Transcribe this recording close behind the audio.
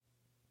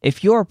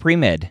If you're a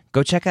pre-med,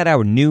 go check out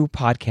our new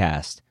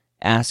podcast,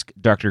 Ask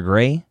Dr.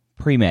 Gray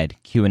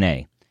Pre-Med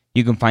Q&A.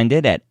 You can find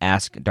it at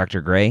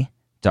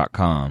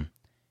askdrgray.com.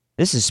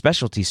 This is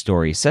Specialty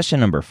Story, session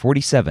number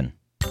 47.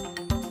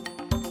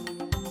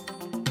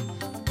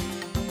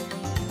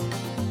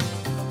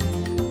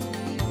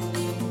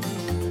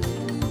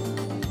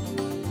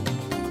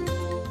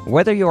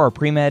 Whether you're a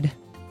pre-med,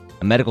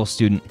 a medical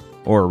student,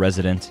 or a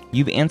resident,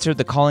 you've answered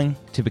the calling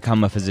to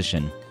become a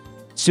physician.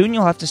 Soon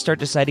you'll have to start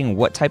deciding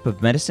what type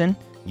of medicine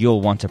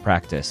you'll want to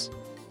practice.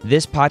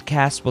 This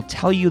podcast will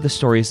tell you the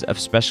stories of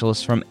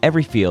specialists from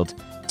every field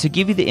to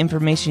give you the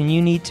information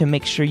you need to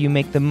make sure you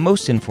make the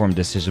most informed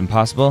decision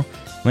possible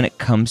when it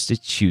comes to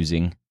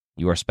choosing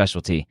your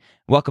specialty.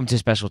 Welcome to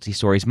Specialty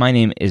Stories. My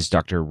name is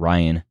Dr.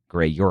 Ryan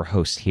Gray, your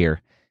host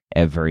here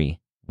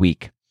every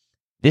week.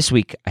 This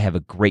week, I have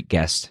a great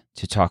guest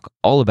to talk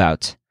all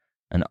about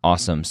an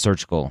awesome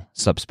surgical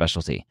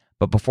subspecialty.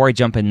 But before I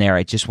jump in there,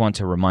 I just want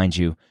to remind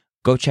you,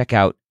 go check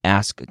out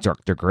Ask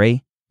Dr.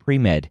 Gray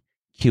Pre-Med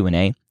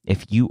Q&A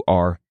if you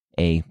are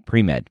a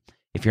pre-med.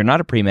 If you're not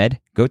a pre-med,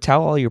 go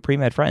tell all your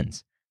pre-med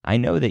friends. I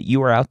know that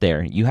you are out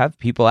there. You have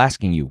people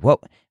asking you,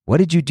 what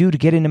did you do to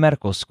get into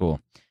medical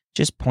school?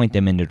 Just point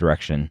them in the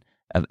direction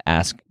of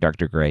Ask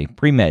Dr. Gray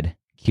Pre-Med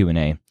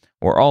Q&A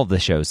or all of the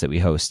shows that we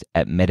host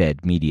at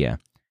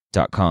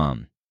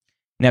mededmedia.com.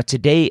 Now,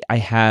 today I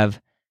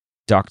have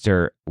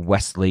Dr.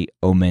 Wesley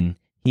Oman.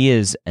 He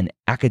is an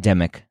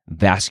academic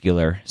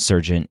vascular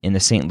surgeon in the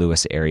St.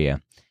 Louis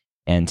area,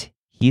 and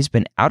he's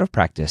been out of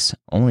practice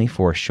only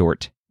for a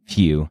short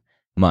few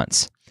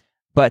months.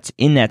 But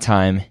in that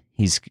time,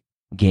 he's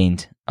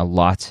gained a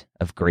lot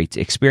of great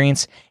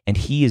experience, and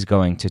he is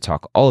going to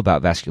talk all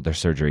about vascular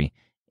surgery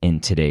in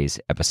today's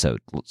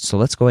episode. So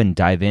let's go ahead and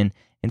dive in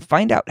and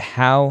find out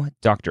how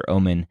Dr.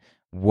 Oman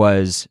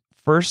was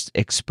first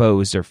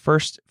exposed or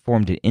first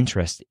formed an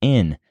interest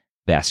in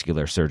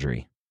vascular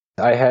surgery.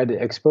 I had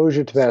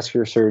exposure to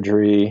vascular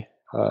surgery,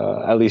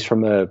 at least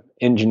from an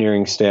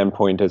engineering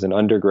standpoint as an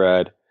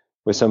undergrad,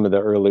 with some of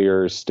the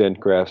earlier stent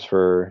grafts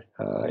for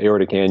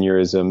aortic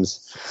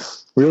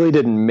aneurysms. Really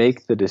didn't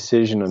make the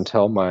decision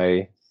until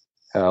my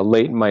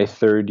late in my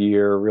third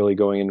year, really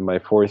going into my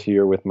fourth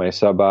year with my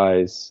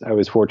sub-Is. I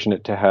was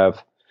fortunate to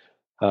have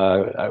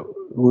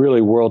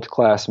really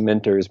world-class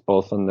mentors,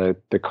 both on the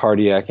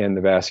cardiac and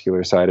the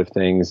vascular side of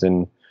things,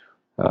 and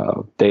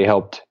they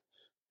helped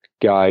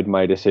guide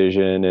my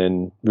decision,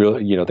 and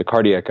really, the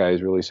cardiac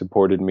guys really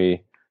supported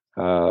me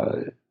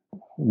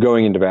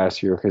going into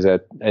vascular because I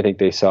think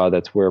they saw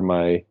that's where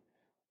my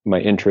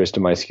interest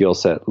and my skill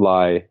set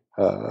lie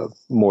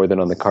more than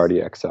on the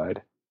cardiac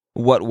side.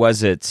 What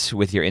was it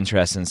with your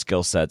interests and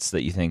skill sets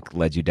that you think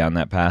led you down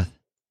that path?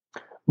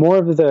 More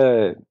of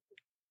the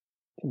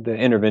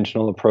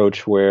interventional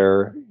approach,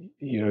 where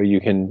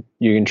you can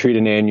treat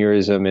an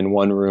aneurysm in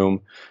one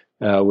room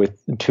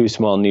with two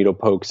small needle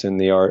pokes in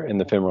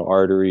the femoral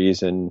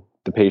arteries, and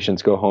the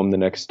patients go home the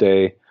next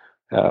day.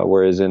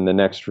 Whereas in the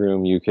next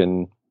room, you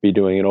can be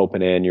doing an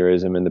open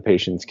aneurysm, and the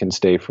patients can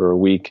stay for a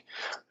week.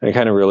 And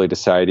kind of really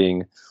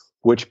deciding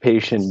which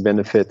patient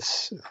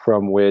benefits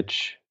from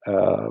which,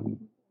 and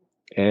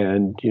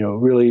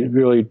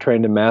really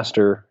trying to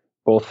master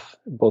both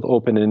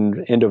open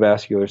and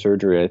endovascular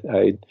surgery.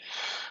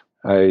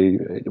 I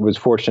was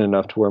fortunate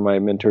enough to where my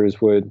mentors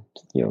would,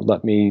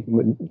 let me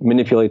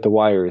manipulate the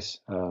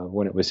wires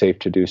when it was safe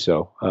to do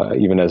so,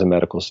 even as a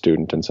medical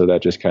student. And so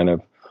that just kind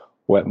of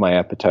whet my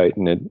appetite,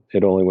 and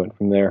it only went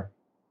from there.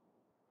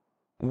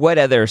 What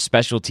other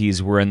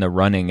specialties were in the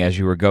running as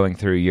you were going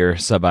through your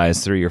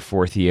sub-Is through your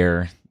fourth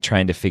year,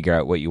 trying to figure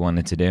out what you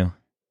wanted to do?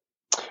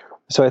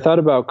 So I thought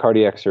about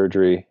cardiac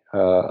surgery,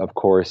 of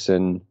course,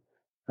 and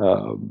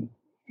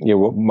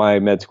my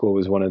med school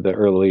was one of the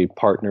early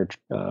partner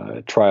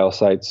trial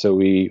sites.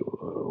 So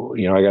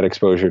I got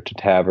exposure to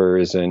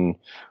TAVRs, and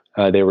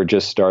they were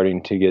just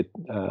starting to get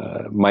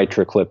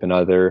MitraClip and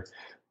other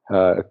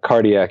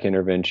cardiac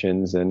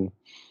interventions. And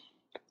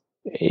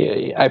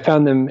I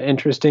found them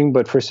interesting,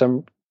 but for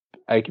some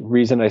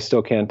reason I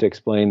still can't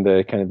explain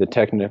the kind of the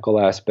technical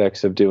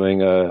aspects of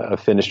doing a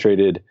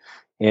fenestrated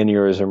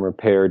aneurysm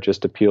repair.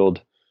 Just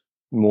appealed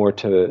more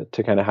to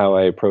kind of how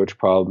I approach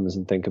problems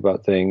and think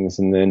about things.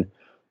 And then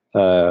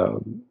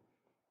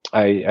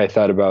I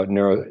thought about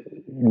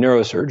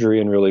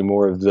neurosurgery, and really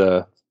more of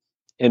the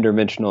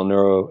interventional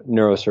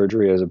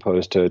neurosurgery as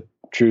opposed to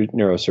true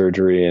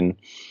neurosurgery. And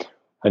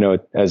I know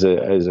as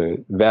a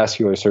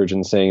vascular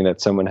surgeon saying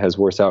that someone has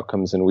worse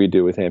outcomes than we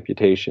do with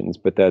amputations,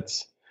 but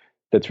that's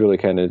really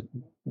kind of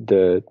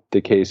the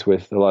case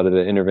with a lot of the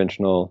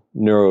interventional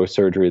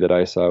neurosurgery that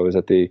I saw. Was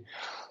that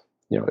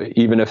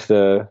even if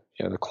the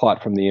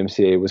clot from the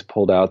MCA was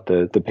pulled out,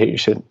 the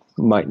patient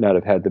might not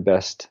have had the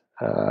best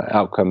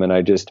outcome, and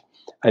I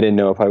didn't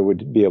know if I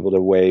would be able to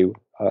weigh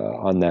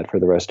on that for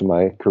the rest of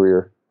my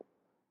career.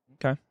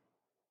 Okay.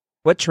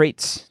 What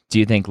traits do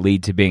you think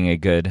lead to being a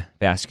good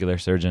vascular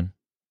surgeon?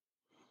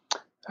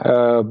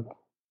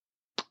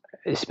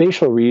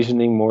 Spatial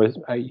reasoning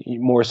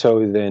more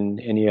so than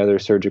any other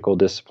surgical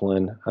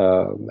discipline.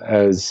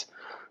 As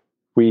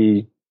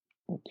we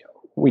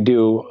we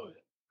do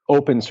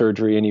open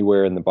surgery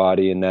anywhere in the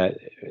body, and that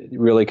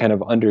really kind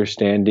of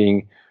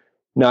understanding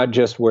not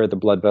just where the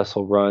blood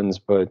vessel runs,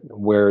 but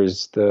where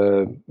is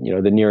the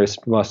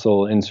nearest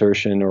muscle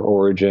insertion or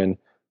origin,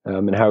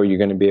 and how are you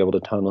going to be able to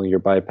tunnel your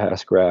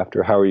bypass graft,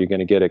 or how are you going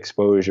to get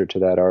exposure to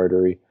that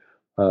artery,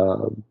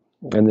 and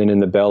then in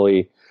the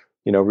belly,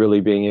 really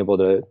being able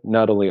to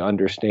not only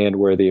understand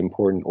where the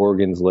important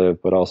organs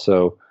live, but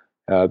also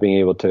being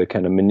able to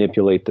kind of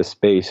manipulate the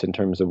space in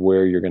terms of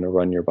where you're going to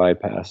run your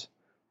bypass.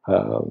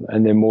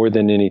 And then more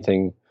than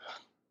anything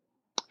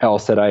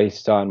else that I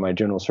saw in my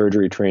general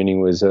surgery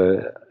training was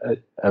a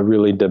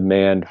really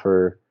demand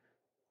for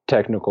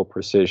technical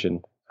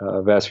precision.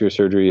 Vascular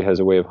surgery has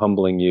a way of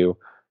humbling you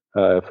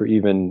for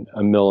even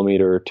a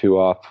millimeter or two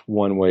off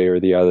one way or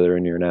the other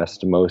in your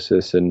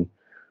anastomosis, and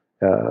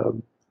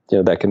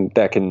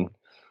that can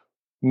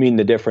mean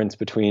the difference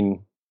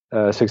between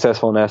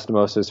successful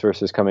anastomosis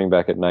versus coming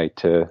back at night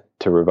to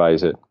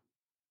revise it.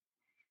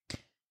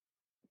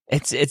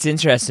 It's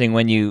interesting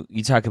when you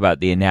talk about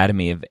the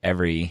anatomy of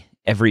every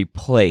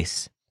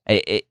place.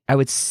 I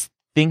would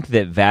think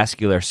that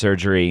vascular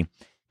surgery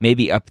may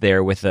be up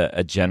there with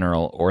a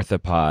general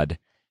orthopod.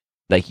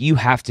 Like, you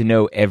have to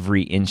know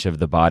every inch of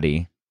the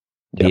body,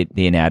 Yep.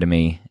 the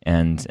anatomy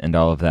and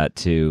all of that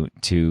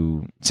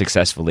to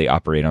successfully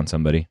operate on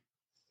somebody.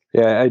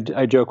 Yeah,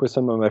 I joke with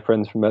some of my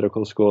friends from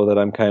medical school that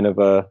I'm kind of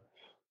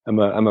I'm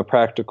a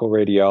practical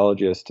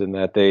radiologist, in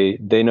that they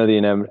know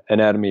the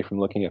anatomy from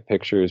looking at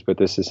pictures, but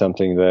this is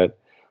something that,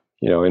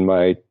 in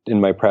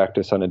my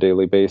practice on a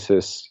daily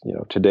basis.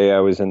 Today I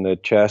was in the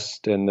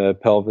chest and the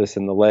pelvis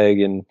and the leg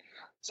in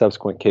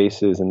subsequent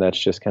cases, and that's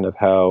just kind of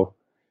how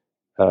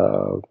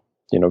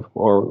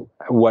or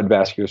what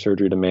vascular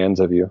surgery demands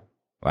of you.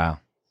 Wow,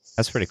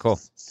 that's pretty cool.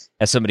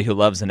 As somebody who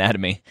loves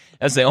anatomy,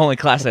 that's the only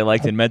class I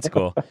liked in med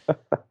school.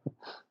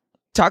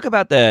 Talk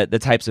about the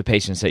types of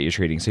patients that you're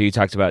treating. So you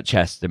talked about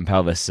chest and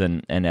pelvis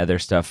and other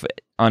stuff.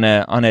 On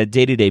a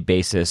day-to-day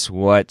basis,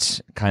 what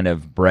kind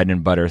of bread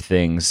and butter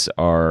things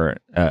are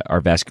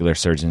vascular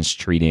surgeons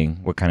treating?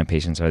 What kind of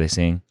patients are they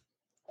seeing?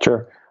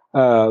 Sure.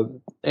 And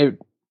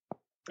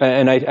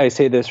I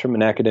say this from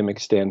an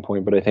academic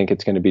standpoint, but I think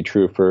it's going to be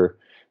true for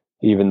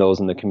even those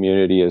in the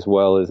community as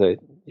well, is that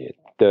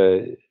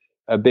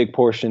a big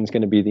portion is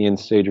going to be the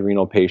end-stage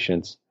renal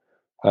patients,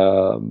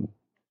 not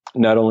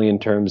only in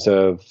terms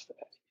of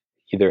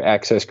either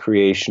access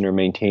creation or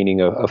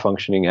maintaining a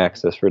functioning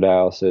access for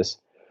dialysis,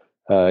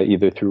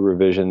 either through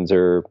revisions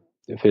or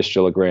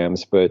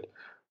fistulograms, but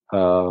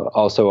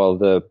also all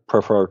the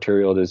peripheral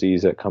arterial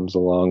disease that comes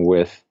along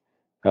with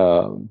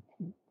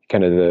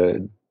kind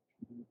of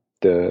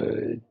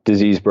the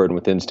disease burden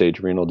with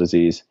end-stage renal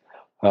disease.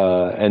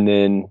 And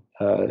then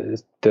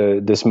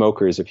the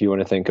smokers, if you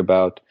want to think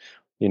about,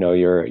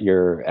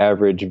 your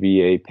average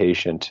VA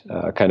patient,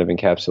 kind of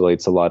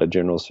encapsulates a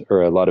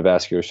lot of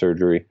vascular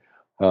surgery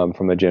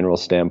from a general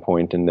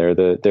standpoint. And they're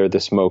the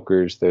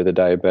smokers, they're the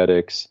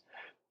diabetics,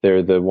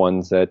 they're the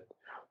ones that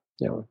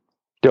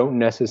don't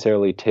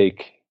necessarily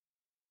take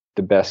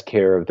the best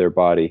care of their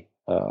body,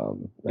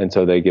 and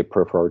so they get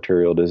peripheral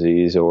arterial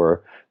disease,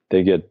 or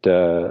they get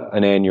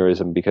an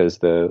aneurysm because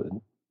for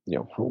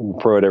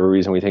whatever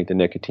reason we think the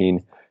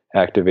nicotine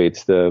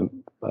activates the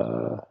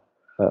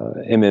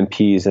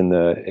MMPs in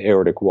the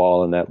aortic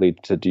wall, and that leads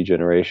to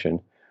degeneration.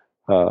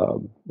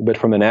 But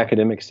from an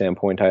academic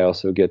standpoint, I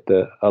also get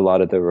a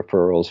lot of the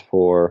referrals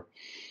for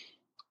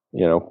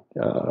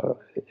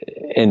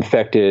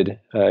infected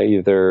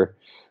either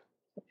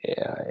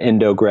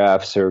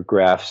endografts or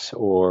grafts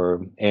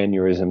or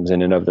aneurysms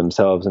in and of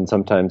themselves, and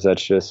sometimes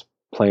that's just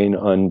plain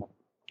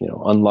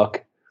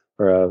unluck,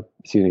 or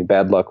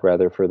bad luck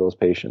rather, for those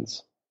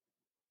patients.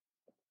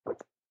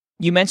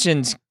 You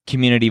mentioned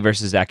community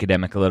versus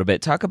academic a little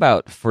bit. Talk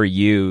about, for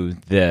you,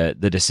 the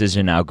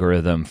decision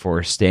algorithm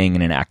for staying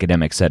in an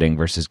academic setting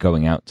versus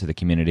going out to the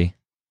community.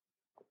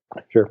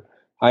 Sure.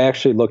 I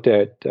actually looked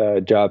at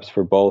jobs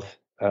for both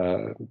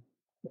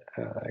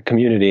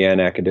community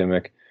and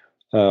academic.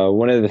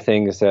 One of the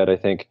things that I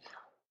think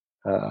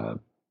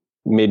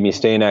made me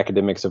stay in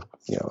academics,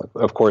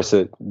 of course,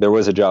 there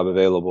was a job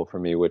available for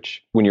me,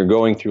 which when you're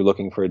going through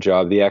looking for a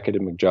job, the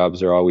academic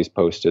jobs are always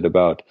posted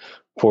about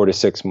 4 to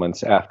 6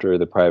 months after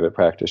the private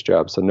practice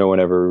job. So no one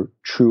ever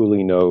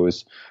truly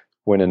knows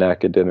when an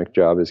academic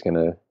job is going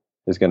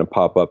to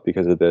pop up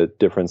because of the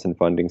difference in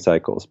funding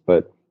cycles.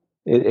 But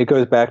it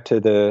goes back to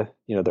the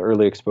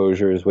early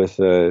exposures with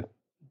the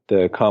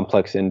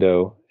complex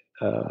endo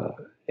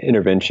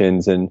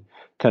interventions, and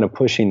kind of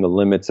pushing the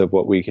limits of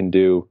what we can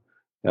do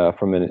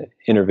from an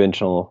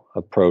interventional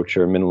approach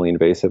or a minimally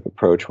invasive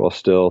approach, while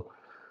still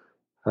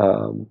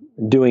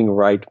doing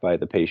right by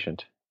the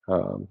patient.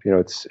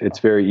 It's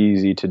very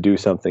easy to do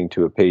something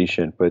to a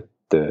patient, but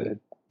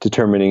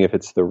determining if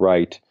it's the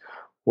right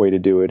way to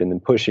do it, and then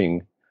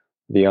pushing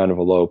the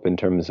envelope in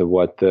terms of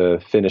what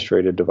the finished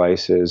rated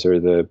devices or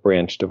the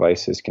branch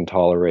devices can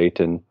tolerate,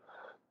 and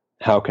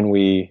how can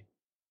we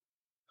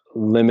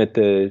limit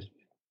the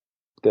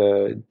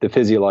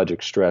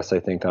physiologic stress, I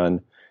think,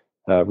 on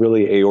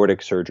really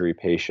aortic surgery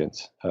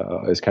patients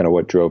is kind of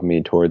what drove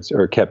me towards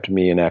or kept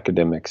me in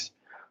academics.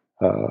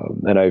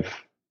 And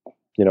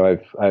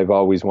I've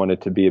always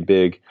wanted to be a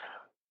big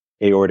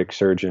aortic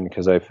surgeon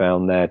because I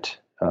found that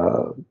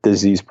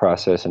disease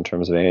process in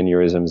terms of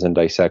aneurysms and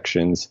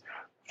dissections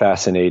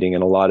fascinating,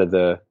 and a lot of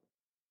the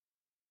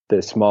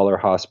smaller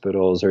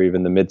hospitals or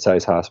even the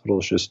mid-sized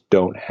hospitals just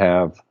don't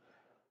have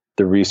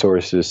the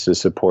resources to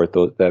support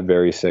that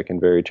very sick and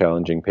very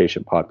challenging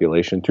patient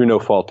population through no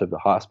fault of the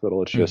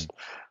hospital. It's just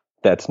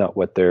that's not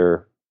what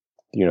their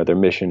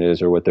mission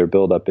is or what their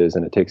buildup is,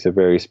 and it takes a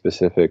very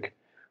specific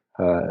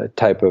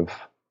type of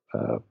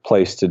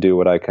place to do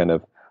what I kind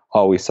of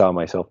always saw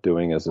myself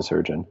doing as a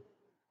surgeon.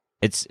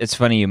 It's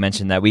funny you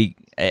mentioned that.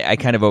 I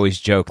kind of always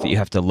joke that you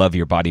have to love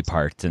your body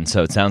parts, and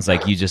so it sounds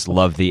like you just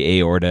love the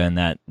aorta and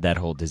that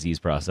whole disease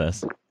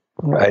process.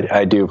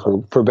 I do,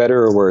 for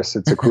better or worse.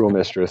 It's a cruel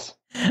mistress.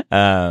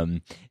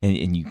 And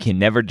you can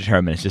never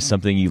determine. It's just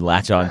something you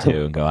latch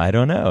onto and go, I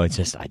don't know. I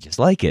just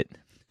like it.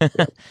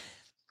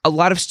 A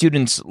lot of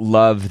students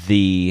love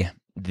the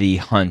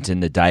hunt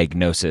and the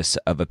diagnosis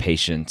of a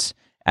patient.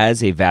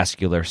 As a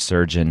vascular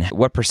surgeon,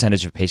 what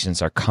percentage of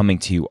patients are coming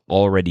to you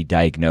already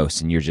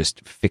diagnosed and you're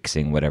just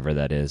fixing whatever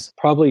that is?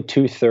 Probably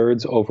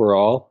 2/3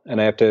 overall.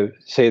 And I have to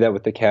say that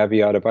with the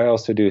caveat of I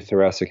also do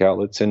thoracic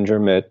outlet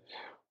syndrome at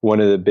one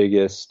of the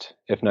biggest,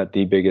 if not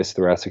the biggest,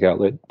 thoracic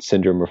outlet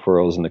syndrome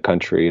referrals in the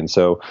country. And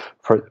so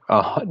for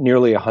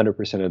nearly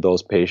 100% of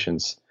those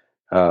patients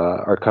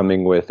are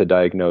coming with a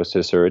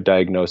diagnosis or a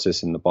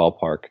diagnosis in the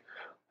ballpark.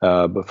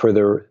 But for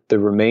the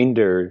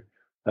remainder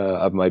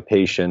of my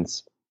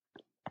patients,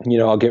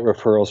 I'll get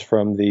referrals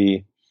from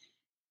the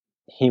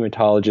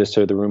hematologists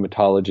or the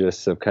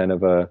rheumatologists of kind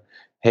of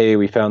hey,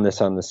 we found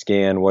this on the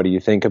scan. What do you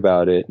think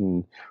about it?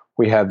 And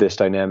we have this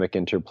dynamic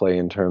interplay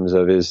in terms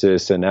of, is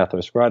this an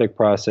atherosclerotic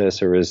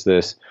process or is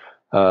this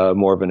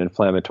more of an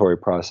inflammatory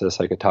process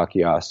like a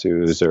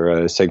Takayasu's or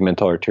a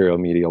segmental arterial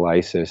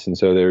medialysis? And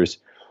so there's,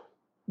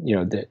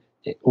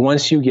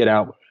 once you get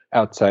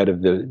outside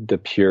of the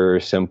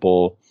pure,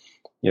 simple,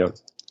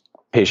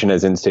 patient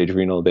has end-stage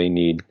renal, they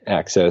need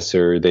access,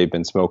 or they've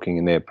been smoking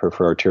and they have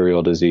peripheral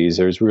arterial disease.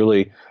 There's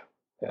really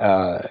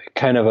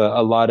kind of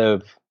a lot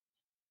of,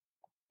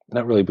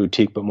 not really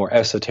boutique, but more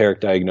esoteric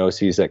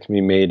diagnoses that can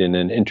be made in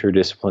an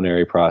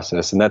interdisciplinary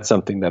process. And that's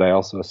something that I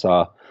also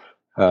saw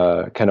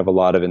kind of a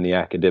lot of in the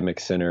academic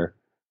center.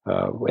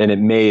 And it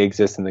may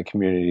exist in the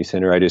community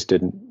center. I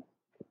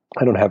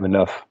don't have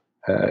enough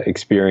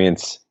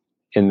experience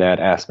in that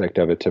aspect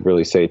of it to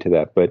really say to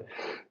that. But,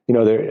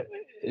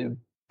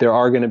 there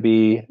are going to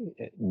be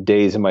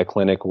days in my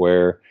clinic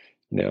where,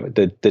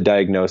 the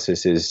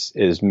diagnosis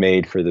is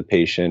made for the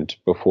patient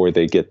before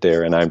they get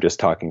there, and I'm just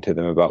talking to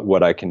them about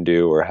what I can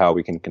do or how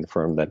we can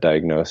confirm that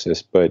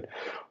diagnosis. But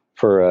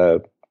for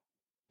a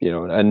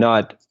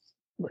not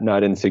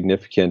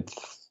insignificant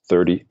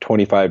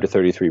 25 to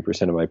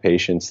 33% of my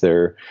patients,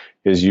 there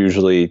is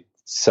usually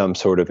some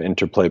sort of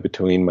interplay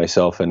between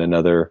myself and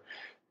another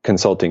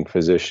consulting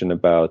physician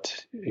about,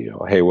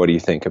 hey, what do you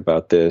think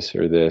about this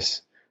or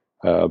this?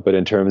 But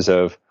in terms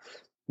of,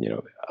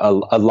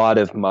 a lot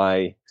of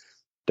my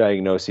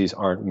diagnoses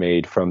aren't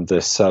made from the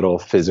subtle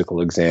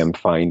physical exam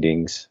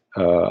findings.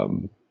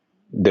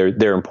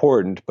 They're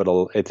important, but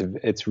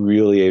it's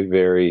really a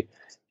very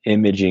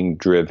imaging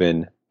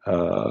driven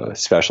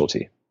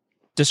specialty.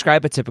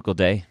 Describe a typical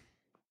day.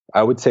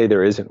 I would say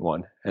there isn't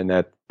one,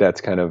 and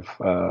that's kind of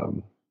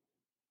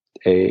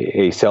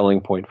a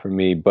selling point for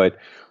me. But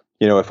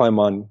if I'm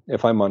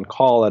on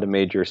call at a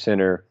major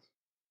center,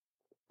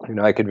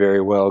 I could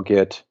very well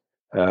get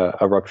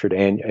a ruptured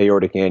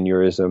aortic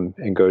aneurysm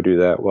and go do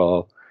that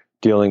while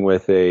dealing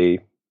with a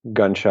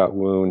gunshot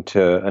wound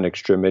to an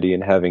extremity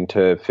and having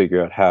to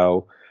figure out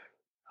how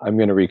I'm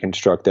going to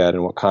reconstruct that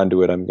and what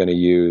conduit I'm going to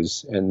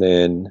use, and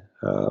then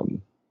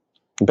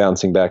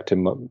bouncing back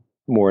to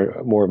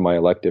more of my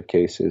elective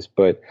cases.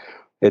 But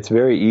it's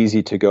very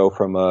easy to go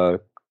from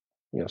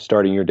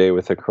starting your day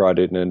with a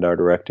carotid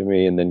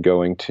endarterectomy and then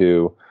going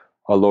to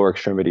a lower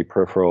extremity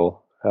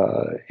peripheral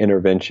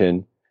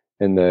intervention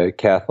in the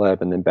cath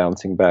lab and then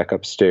bouncing back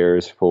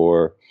upstairs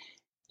for,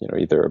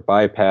 either a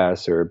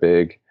bypass or a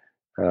big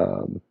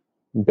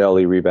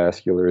belly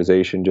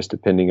revascularization, just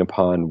depending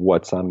upon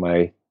what's on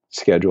my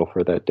schedule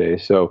for that day.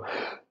 So,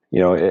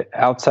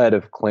 outside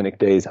of clinic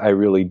days, I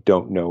really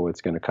don't know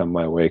what's going to come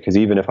my way, because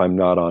even if I'm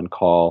not on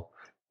call,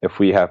 if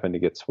we happen to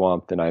get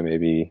swamped, then I may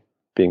be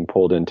being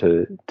pulled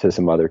into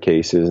some other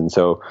cases. And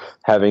so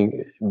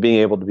being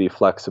able to be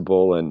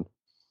flexible and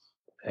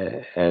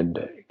kind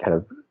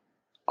of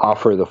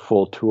offer the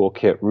full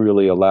toolkit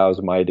really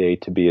allows my day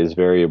to be as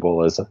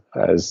variable as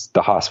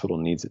the hospital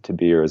needs it to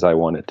be or as I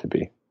want it to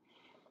be.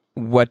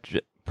 What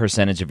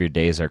percentage of your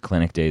days are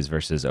clinic days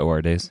versus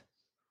OR days?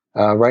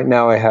 Right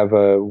now I have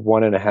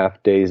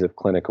 1.5 days of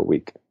clinic a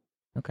week.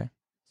 Okay.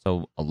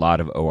 So a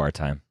lot of OR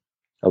time.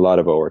 A lot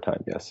of OR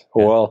time, yes.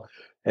 Yeah. Well,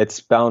 it's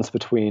balanced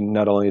between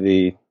not only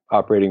the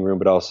operating room,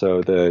 but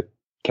also the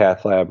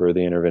cath lab or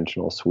the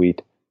interventional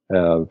suite,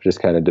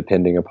 just kind of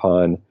depending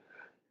upon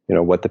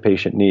what the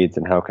patient needs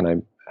and how can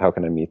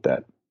I meet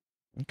that.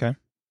 Okay.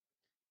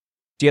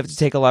 Do you have to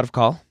take a lot of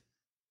call?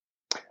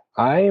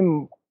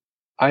 I'm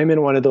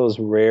in one of those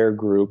rare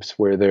groups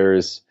where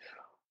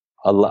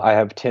I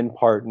have 10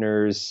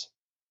 partners,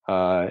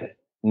 9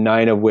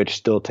 of which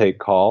still take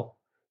call.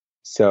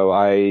 So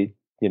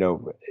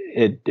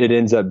it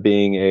ends up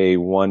being a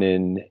 1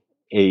 in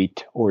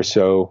 8 or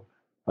so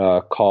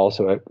call.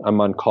 So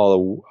I'm on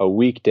call a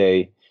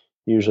weekday,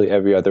 usually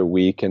every other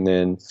week, and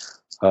then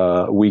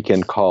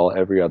weekend call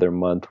every other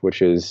month,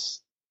 which is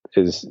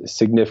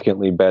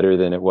significantly better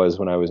than it was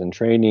when I was in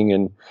training.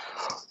 And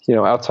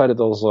outside of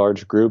those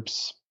large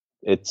groups,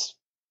 it's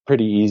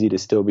pretty easy to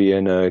still be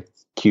in a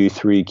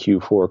Q3,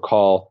 Q4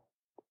 call.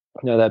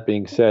 Now that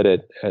being said,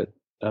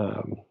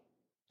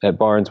 at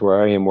Barnes,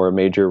 where I am, we're a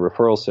major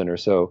referral center.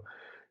 So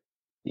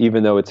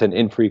even though it's an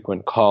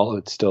infrequent call,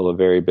 it's still a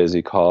very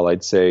busy call.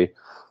 I'd say,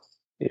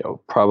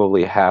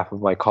 probably half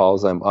of my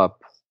calls I'm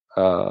up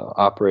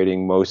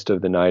operating most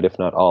of the night, if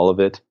not all of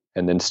it,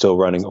 and then still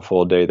running a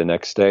full day the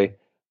next day.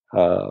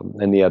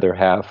 And the other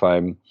half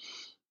I'm,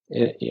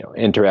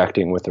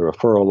 interacting with the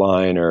referral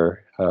line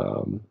or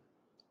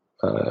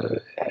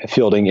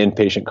fielding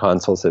inpatient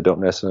consults that don't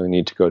necessarily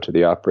need to go to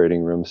the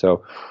operating room.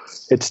 So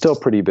it's still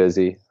pretty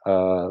busy.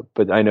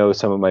 But I know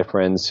some of my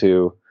friends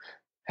who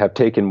have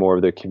taken more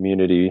of the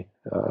community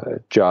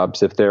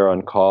jobs. If they're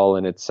on call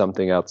and it's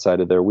something outside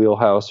of their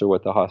wheelhouse or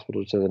what the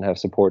hospital doesn't have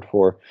support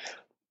for,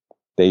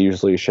 they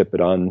usually ship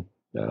it on,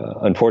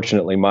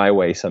 unfortunately, my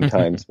way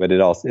sometimes. But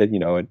it all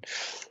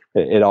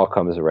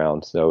comes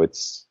around. So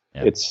it's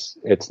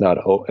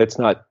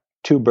not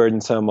too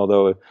burdensome.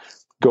 Although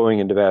going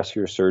into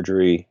vascular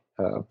surgery,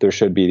 there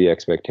should be the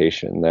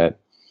expectation that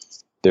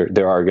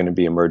there are going to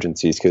be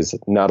emergencies, because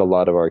not a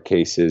lot of our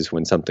cases,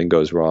 when something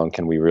goes wrong,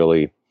 can we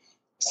really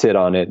sit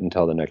on it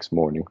until the next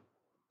morning.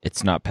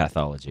 It's not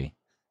pathology.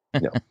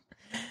 No.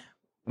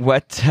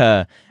 What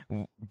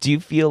do you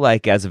feel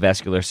like as a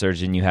vascular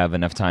surgeon you have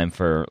enough time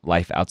for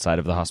life outside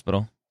of the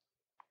hospital?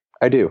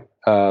 I do,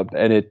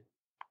 and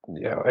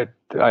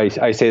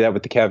I say that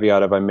with the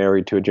caveat of I'm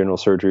married to a general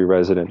surgery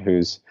resident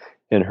who's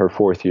in her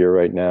 4th year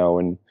right now,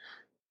 and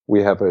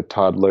we have a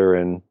toddler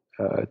and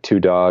 2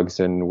 dogs,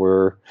 and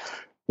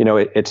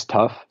it's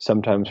tough.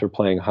 Sometimes we're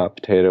playing hot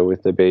potato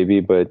with the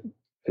baby, but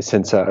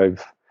since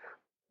I've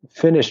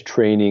finished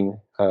training,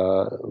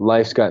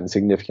 life's gotten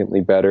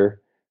significantly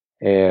better,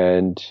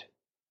 and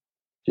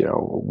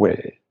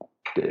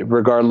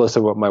regardless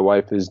of what my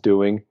wife is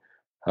doing,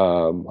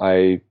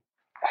 I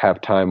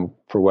have time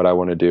for what I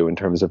want to do in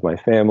terms of my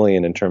family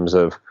and in terms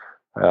of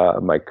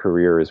my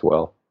career as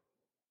well.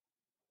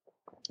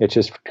 It's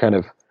just kind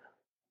of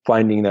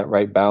finding that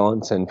right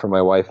balance. And for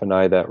my wife and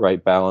I, that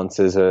right balance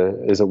is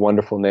a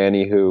wonderful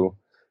nanny who,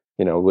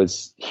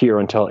 was here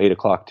until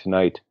 8:00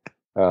 tonight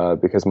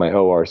because my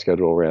OR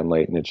schedule ran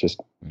late. And it's just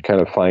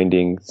kind of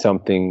finding some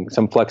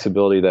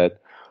flexibility that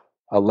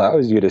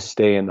allows you to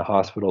stay in the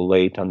hospital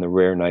late on the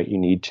rare night you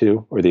need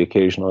to, or the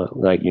occasional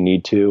night you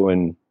need to,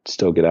 and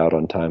still get out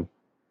on time.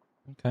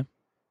 Okay.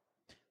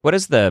 What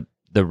does the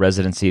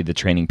residency, the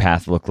training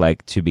path look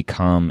like to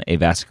become a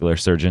vascular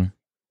surgeon?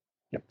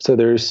 Yep. So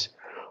there's,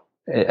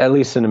 at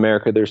least in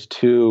America, there's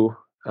 2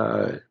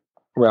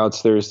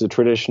 routes. There's the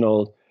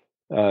traditional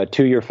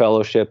 2-year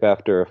fellowship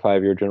after a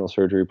 5-year general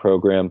surgery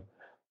program.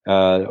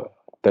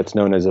 That's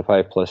known as a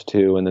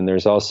 5+2. And then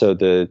there's also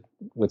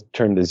what's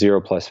termed the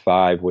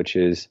 0+5, which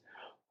is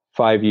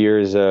 5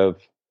 years of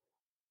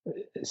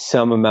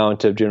some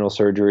amount of general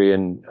surgery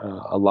and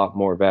a lot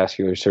more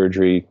vascular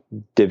surgery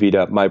divvied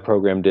up. My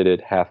program did it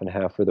half and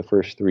half for the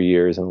first 3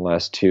 years, and the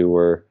last 2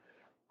 were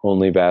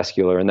only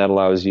vascular. And that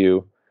allows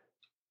you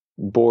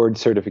board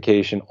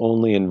certification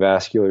only in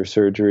vascular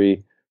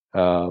surgery.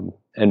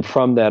 And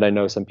from that, I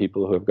know some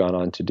people who have gone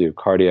on to do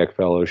cardiac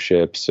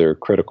fellowships or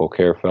critical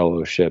care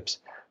fellowships,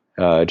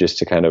 just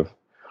to kind of,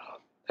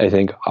 I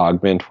think,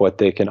 augment what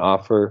they can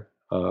offer.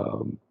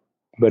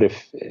 But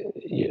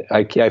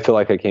I feel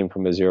like I came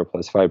from a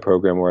 0+5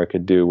 program where I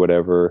could do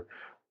whatever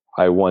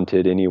I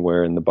wanted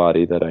anywhere in the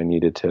body that I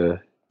needed to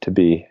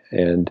be.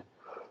 And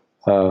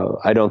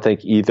I don't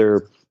think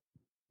either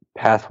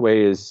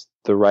pathway is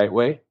the right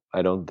way.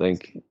 I don't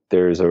think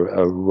there's a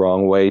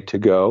wrong way to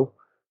go.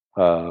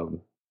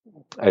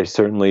 I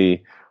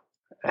certainly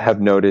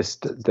have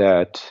noticed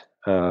that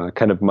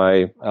kind of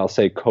I'll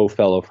say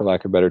co-fellow, for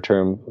lack of a better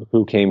term,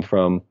 who came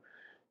from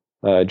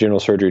general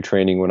surgery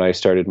training when I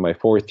started my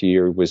 4th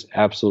year, was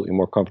absolutely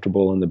more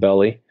comfortable in the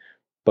belly.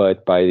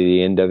 But by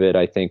the end of it,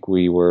 I think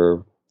we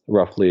were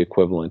roughly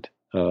equivalent.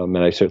 And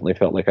I certainly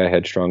felt like I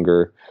had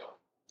stronger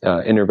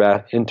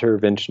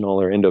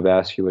interventional or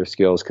endovascular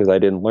skills because I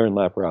didn't learn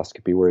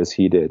laparoscopy, whereas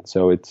he did.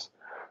 So it's,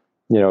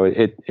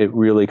 it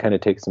really kind of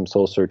takes some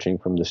soul searching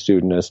from the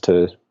student as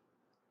to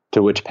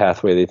which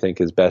pathway they think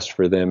is best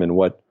for them and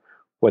what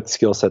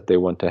skill set they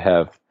want to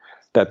have.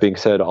 That being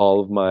said, all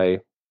of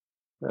my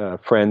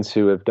friends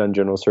who have done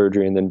general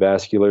surgery and then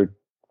vascular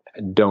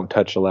don't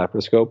touch a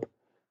laparoscope.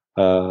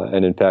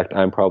 And in fact,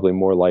 I'm probably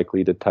more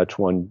likely to touch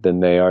one than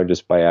they are,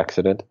 just by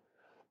accident.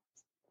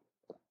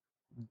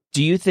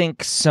 Do you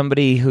think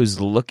somebody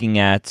who's looking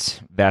at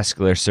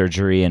vascular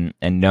surgery and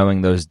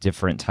knowing those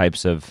different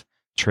types of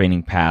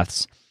training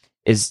paths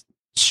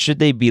should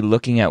they be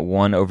looking at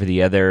one over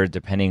the other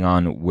depending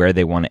on where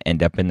they want to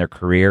end up in their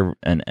career,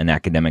 an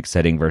academic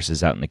setting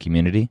versus out in the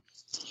community?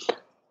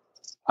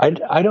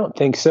 I don't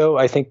think so.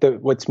 I think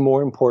that what's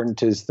more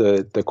important is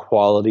the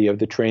quality of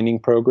the training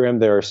program.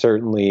 There are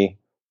certainly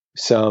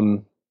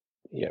some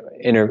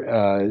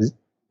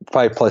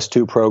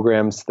 5+2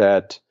 programs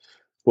that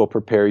will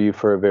prepare you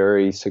for a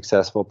very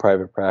successful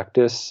private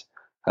practice.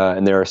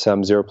 And there are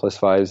some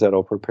 0+5s that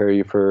will prepare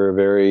you for a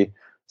very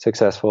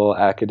successful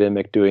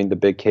academic doing the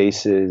big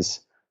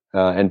cases,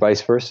 and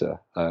vice versa.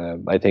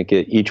 I think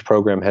each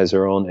program has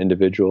their own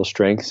individual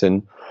strengths.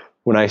 And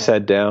when I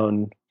sat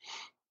down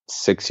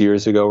 6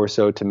 years ago or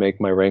so to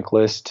make my rank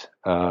list,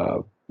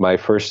 my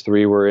first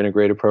 3 were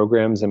integrated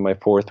programs and my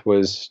 4th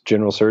was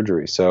general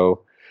surgery.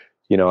 So,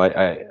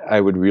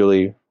 I would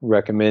really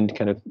recommend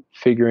kind of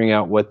figuring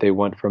out what they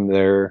want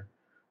their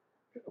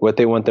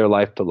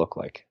life to look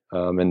like.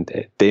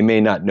 And they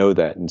may not know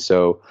that. And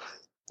so,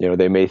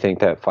 they may think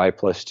that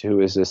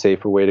 5+2 is a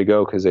safer way to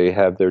go because they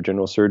have their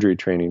general surgery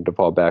training to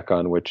fall back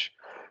on, which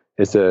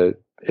is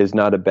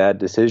not a bad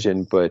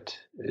decision, but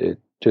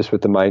just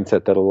with the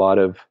mindset that a lot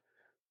of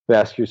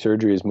vascular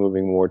surgery is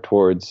moving more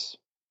towards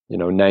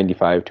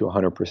 95 to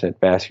 100%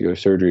 vascular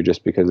surgery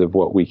just because of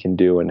what we can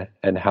do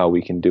and how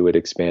we can do it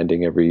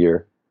expanding every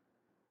year.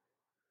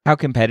 How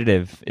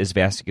competitive is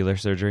vascular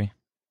surgery?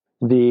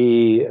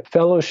 The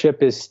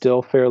fellowship is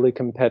still fairly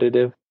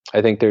competitive.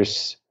 I think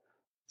there's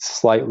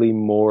slightly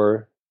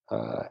more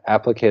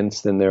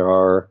applicants than there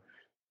are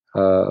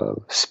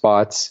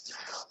spots.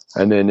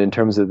 And then in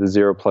terms of the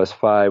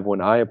 0+5,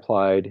 when I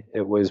applied,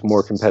 it was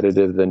more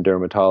competitive than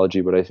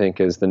dermatology. But I think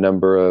as the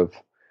number of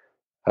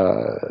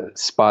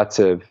spots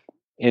have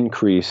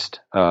increased,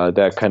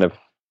 that kind of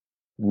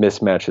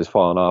mismatch has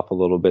fallen off a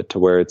little bit to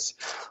where it's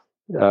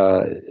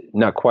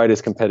not quite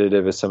as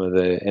competitive as some of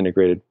the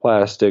integrated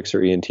plastics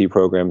or ENT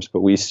programs, but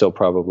we still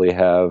probably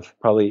have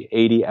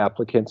 80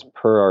 applicants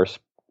per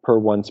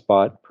one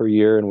spot per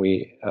year, and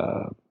we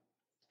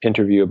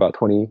interview about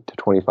 20 to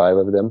 25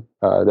 of them.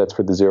 That's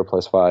for the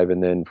 0+5,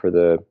 and then for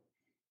the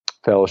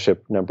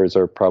fellowship, numbers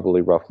are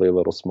probably roughly a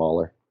little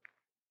smaller.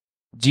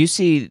 Do you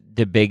see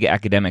the big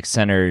academic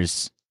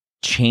centers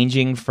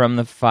changing from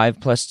the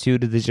 5+2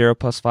 to the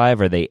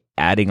 0+5? Are they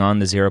adding on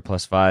the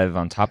 0+5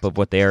 on top of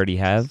what they already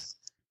have?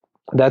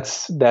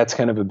 That's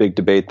kind of a big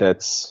debate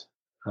that's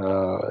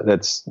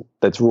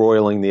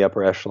roiling the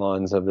upper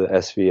echelons of the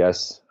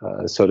SVS,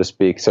 so to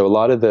speak. So a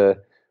lot of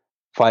the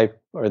 5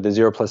 or the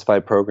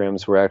 0+5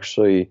 programs were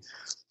actually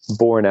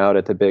born out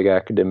at the big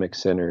academic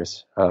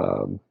centers.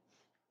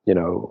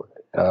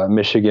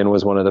 Michigan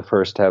was one of the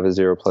first to have a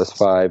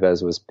 0+5,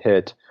 as was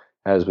Pitt,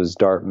 as was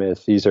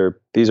Dartmouth. These are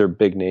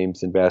big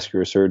names in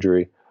vascular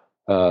surgery.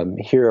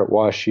 Here at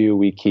WashU,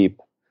 we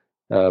keep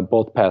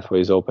both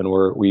pathways open.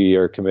 We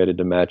are committed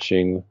to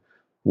matching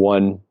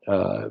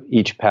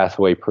each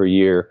pathway per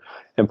year,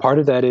 and part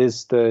of that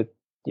is they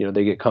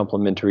get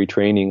complementary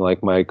training,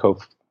 like my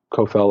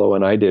co-fellow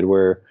and I did,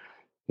 where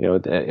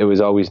it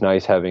was always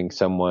nice having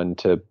someone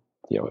to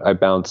I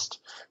bounced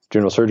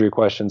general surgery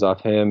questions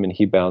off him, and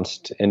he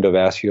bounced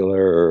endovascular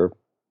or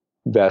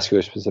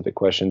vascular specific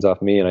questions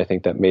off me, and I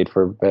think that made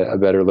for a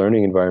better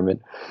learning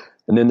environment.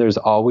 And then there's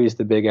always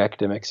the big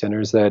academic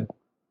centers that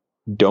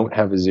don't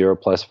have a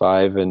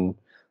 0+5, and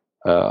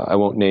I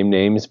won't name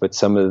names, but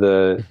some of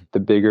the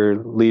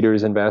bigger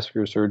leaders in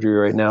vascular surgery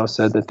right now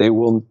said that they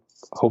will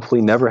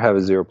hopefully never have a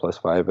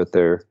 0+5 at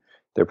their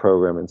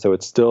program. And so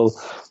it's still,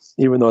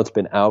 even though it's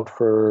been out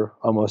for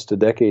almost a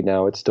decade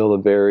now, it's still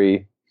a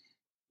very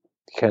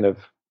kind of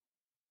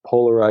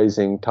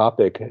polarizing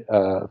topic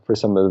for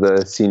some of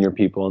the senior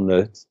people in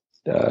the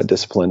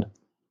discipline.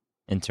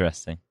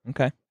 Interesting.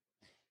 Okay.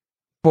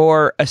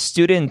 For a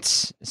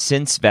student,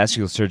 since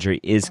vascular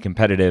surgery is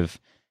competitive,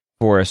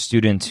 for a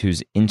student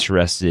who's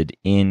interested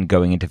in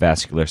going into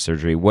vascular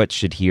surgery, what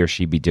should he or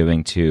she be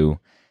doing to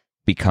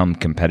become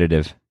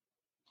competitive?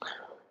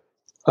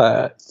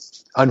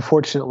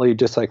 Unfortunately,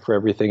 just like for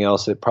everything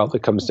else, it probably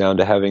comes down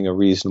to having a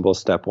reasonable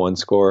step 1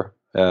 score,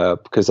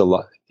 because a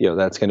lot,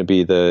 that's going to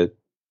be a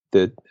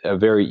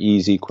very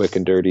easy, quick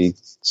and dirty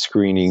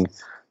screening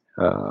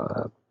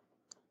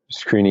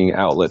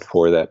outlet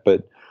for that.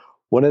 But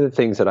one of the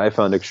things that I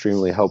found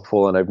extremely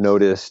helpful, and I've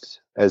noticed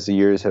as the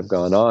years have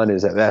gone on,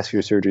 is that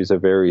vascular surgery is a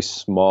very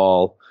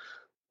small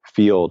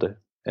field.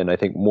 And I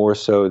think more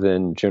so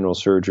than general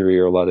surgery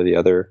or a lot of the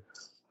other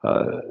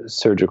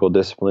surgical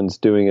disciplines,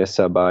 doing a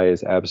sub-I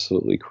is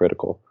absolutely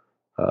critical.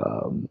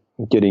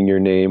 Getting your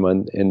name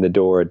in the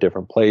door at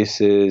different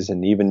places,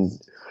 and even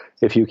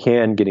if you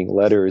can, getting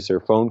letters or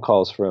phone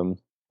calls from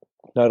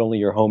not only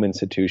your home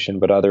institution,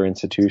 but other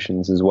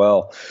institutions as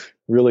well,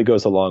 really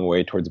goes a long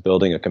way towards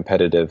building a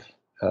competitive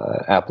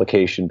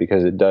application,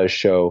 because it does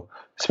show,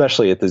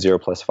 especially at the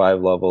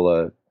 0+5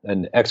 level,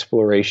 an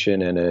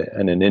exploration and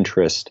an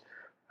interest.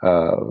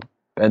 And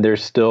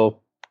there's still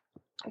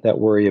that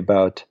worry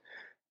about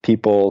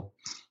people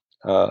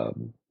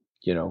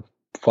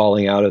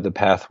falling out of the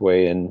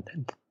pathway and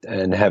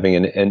having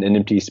an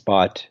empty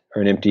spot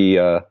or an empty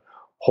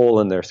hole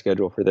in their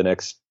schedule for the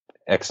next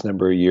X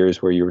number of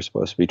years where you were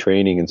supposed to be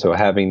training. And so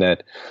having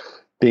that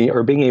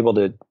being able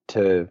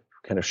to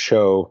kind of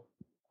show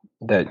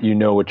that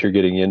what you're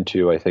getting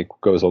into, I think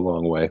goes a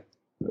long way.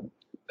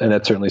 And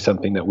that's certainly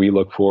something that we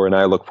look for, and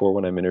I look for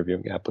when I'm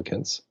interviewing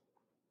applicants.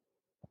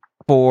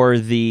 For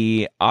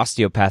the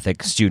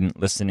osteopathic student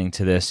listening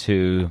to this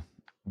who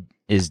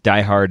is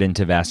diehard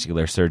into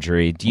vascular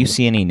surgery, do you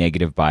see any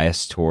negative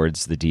bias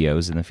towards the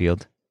DOs in the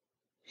field?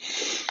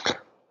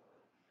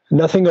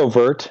 Nothing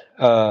overt,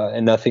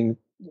 and nothing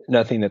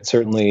that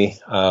certainly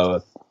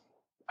that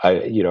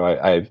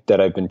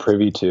I've been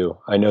privy to.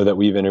 I know that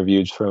we've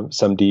interviewed from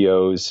some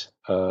DOs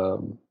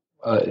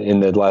in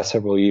the last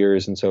several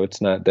years, and so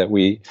it's not that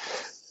we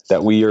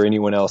or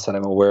anyone else that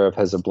I'm aware of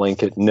has a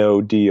blanket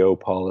no DO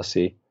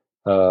policy.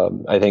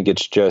 I think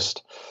it's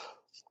just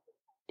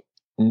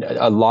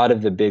a lot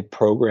of the big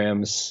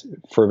programs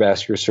for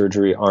vascular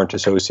surgery aren't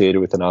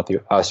associated with an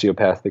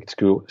osteopathic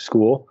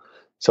school.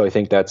 So I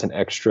think that's an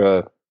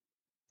extra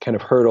kind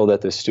of hurdle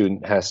that the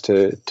student has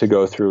to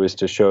go through, is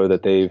to show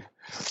that they've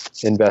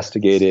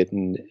investigated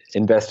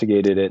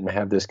it and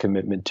have this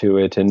commitment to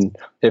it. And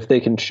if they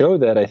can show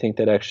that, I think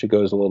that actually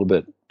goes a little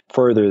bit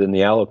further than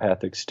the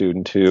allopathic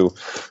student who,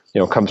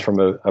 comes from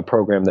a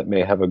program that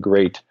may have a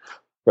great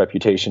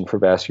reputation for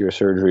vascular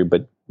surgery,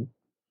 but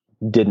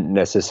didn't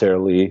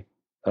necessarily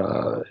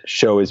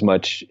show as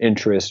much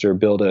interest or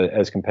build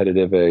as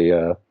competitive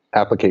a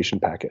application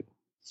packet.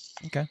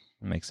 Okay,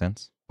 that makes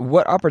sense.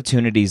 What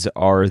opportunities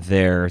are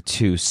there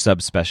to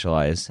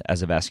subspecialize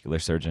as a vascular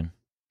surgeon?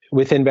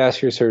 Within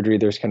vascular surgery,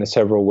 there's kind of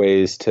several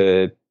ways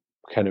to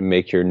kind of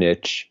make your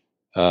niche.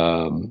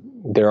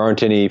 There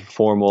aren't any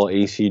formal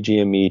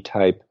ACGME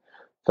type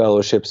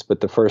fellowships,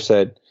 but the first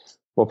that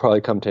will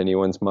probably come to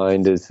anyone's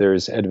mind is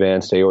there's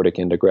advanced aortic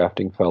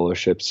endografting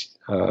fellowships.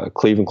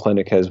 Cleveland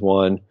Clinic has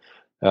one.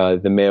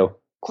 The Mayo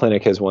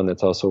Clinic has one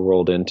that's also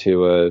rolled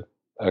into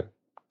a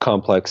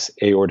complex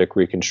aortic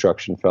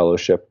reconstruction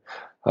fellowship,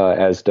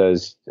 as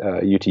does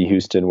UT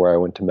Houston, where I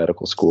went to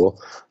medical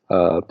school.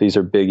 These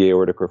are big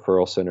aortic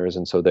referral centers,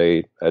 and so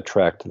they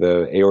attract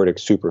the aortic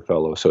super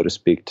fellow, so to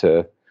speak,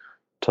 to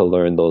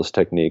learn those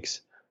techniques.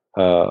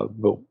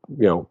 But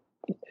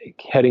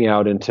heading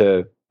out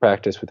into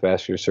practice with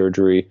vascular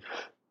surgery,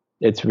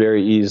 it's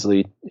very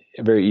easy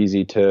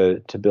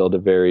to build a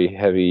very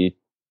heavy,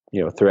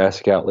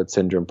 thoracic outlet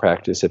syndrome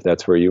practice if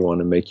that's where you want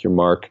to make your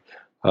mark.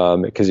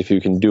 Because if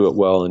you can do it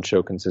well and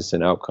show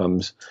consistent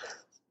outcomes,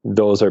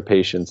 those are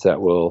patients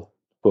that will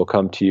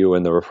come to you,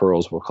 and the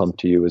referrals will come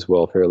to you as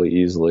well fairly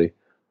easily.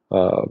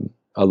 A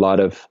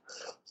lot of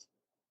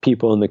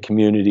people in the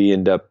community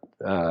end up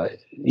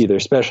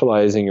either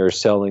specializing or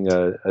selling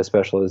a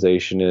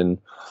specialization in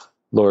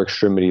lower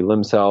extremity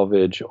limb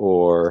salvage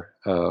or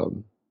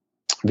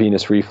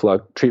venous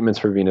reflux treatments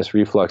for venous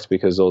reflux,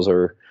 because those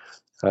are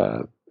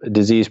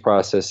disease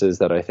processes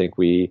that I think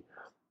we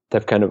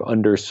have kind of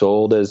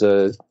undersold as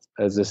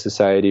a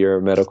society or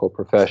a medical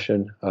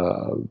profession.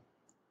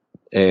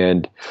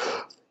 And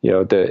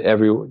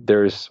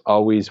there's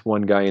always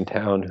one guy in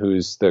town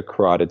who's the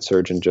carotid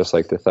surgeon, just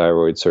like the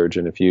thyroid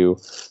surgeon. If you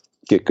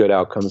get good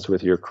outcomes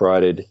with your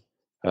carotid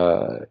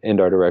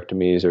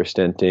endarterectomies or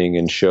stenting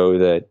and show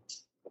that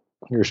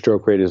your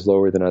stroke rate is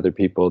lower than other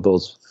people,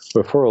 those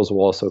referrals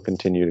will also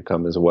continue to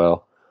come as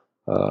well.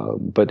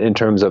 But in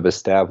terms of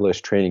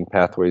established training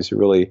pathways, there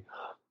really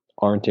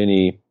aren't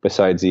any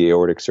besides the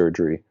aortic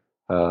surgery.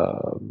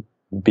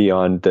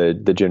 Beyond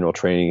the general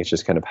training, it's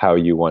just kind of how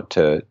you want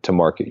to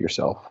market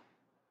yourself.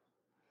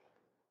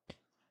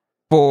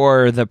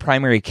 For the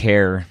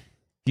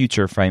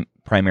future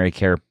primary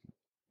care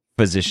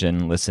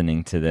physician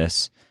listening to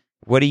this,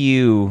 what do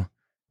you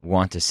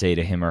want to say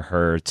to him or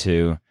her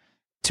to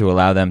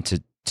allow them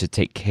to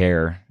take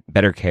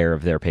better care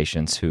of their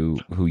patients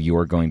who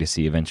you're going to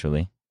see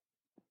eventually?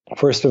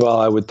 First of all,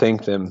 I would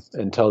thank them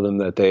and tell them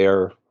that they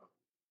are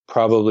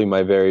probably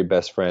my very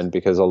best friend,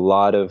 because a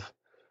lot of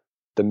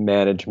the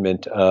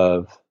management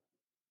of,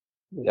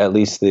 at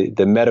least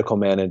the medical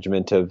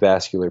management of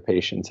vascular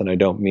patients, and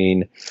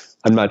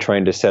I'm not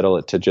trying to settle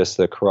it to just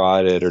the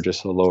carotid or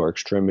just the lower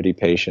extremity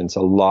patients.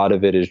 A lot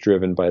of it is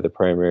driven by the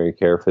primary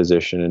care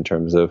physician in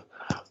terms of,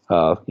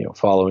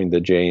 following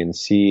the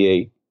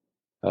JNC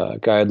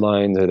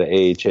guidelines or the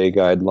AHA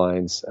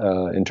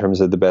guidelines in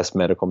terms of the best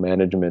medical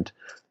management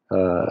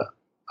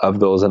of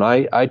those. And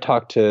I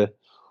talk to,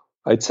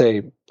 I'd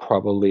say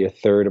probably a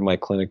third of my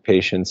clinic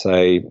patients.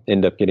 I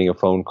end up getting a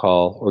phone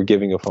call or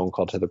giving a phone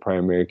call to the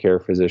primary care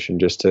physician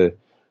just to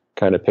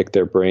kind of pick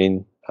their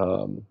brain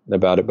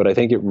about it. But I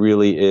think it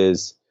really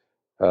is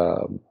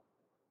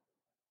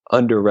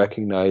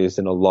under-recognized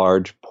in a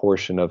large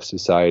portion of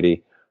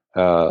society.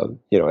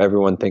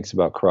 Everyone thinks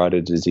about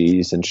carotid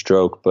disease and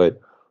stroke, but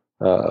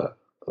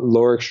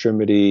lower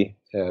extremity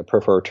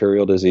peripheral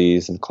arterial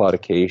disease and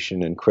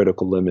claudication and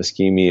critical limb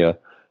ischemia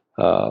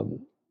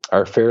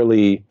are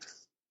fairly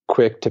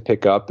quick to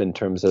pick up in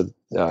terms of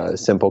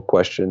simple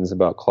questions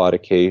about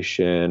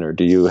claudication, or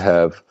do you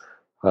have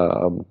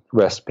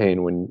rest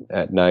pain when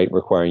at night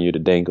requiring you to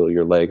dangle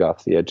your leg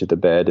off the edge of the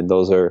bed? And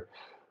those are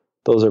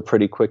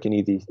pretty quick and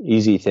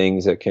easy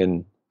things that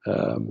can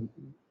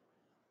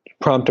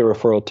prompt a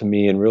referral to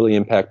me and really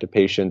impact a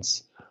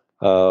patient's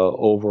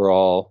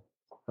overall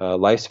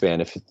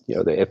lifespan.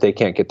 If they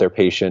can't get their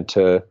patient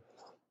to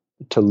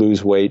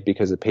lose weight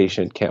because the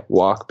patient can't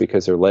walk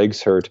because their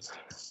legs hurt,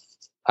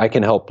 I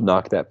can help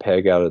knock that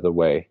peg out of the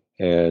way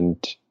and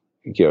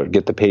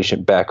get the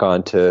patient back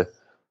onto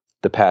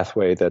the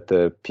pathway that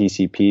the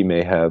PCP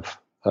may have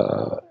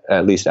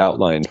at least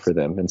outlined for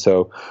them. And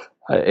so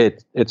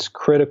it's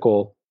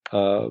critical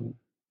of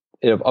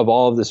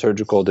all of the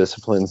surgical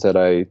disciplines that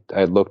I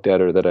looked at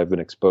or that I've been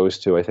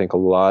exposed to. I think a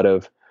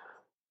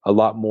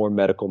lot more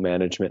medical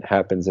management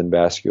happens in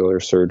vascular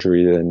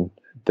surgery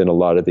than a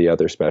lot of the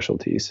other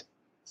specialties.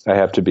 I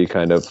have to be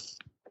kind of,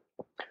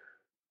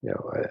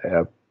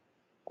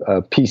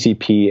 a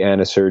PCP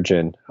and a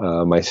surgeon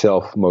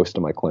myself, most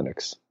of my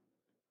clinics.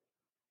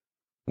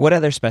 What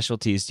other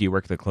specialties do you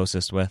work the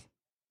closest with?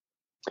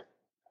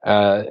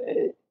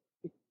 The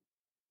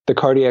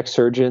cardiac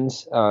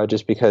surgeons,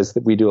 just because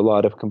we do a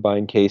lot of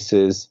combined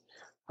cases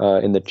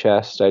in the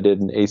chest. I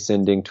did an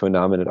ascending to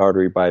innominate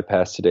artery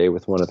bypass today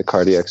with one of the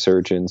cardiac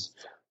surgeons.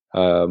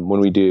 When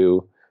we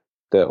do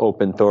the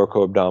open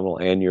thoracoabdominal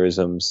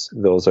aneurysms,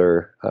 those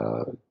are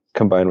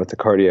combined with the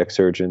cardiac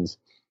surgeons.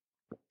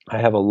 I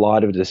have a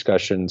lot of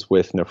discussions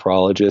with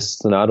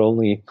nephrologists, not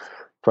only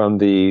from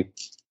the,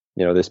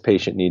 this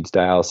patient needs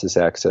dialysis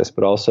access,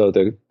 but also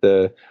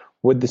the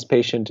would this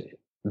patient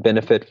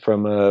benefit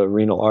from a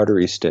renal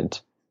artery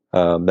stent?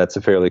 That's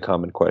a fairly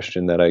common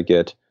question that I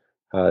get.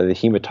 The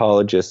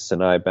hematologists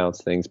and I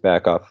bounce things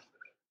back off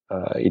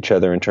each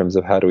other in terms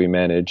of how do we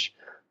manage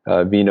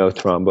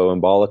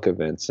venothromboembolic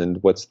events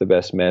and what's the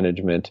best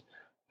management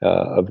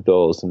of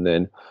those. And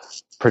then,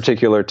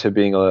 particular to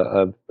being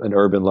an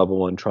urban level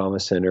 1 trauma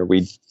center,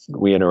 we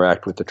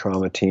interact with the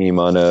trauma team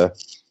on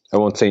I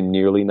won't say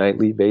nearly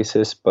nightly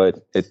basis,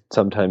 but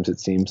sometimes it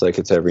seems like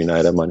it's every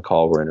night I'm on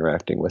call, we're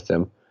interacting with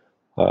them.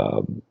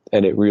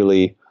 And it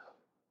really,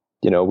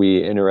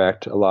 we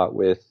interact a lot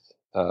with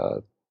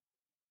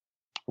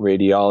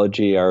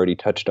radiology. I already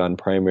touched on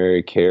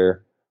primary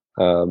care,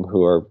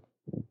 who are,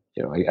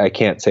 I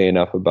can't say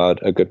enough about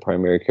a good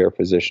primary care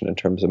physician in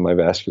terms of my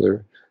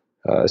vascular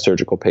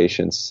surgical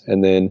patients.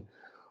 And then,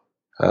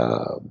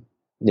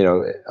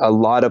 a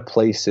lot of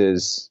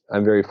places,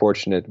 I'm very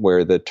fortunate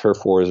where the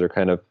turf wars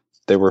are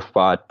they were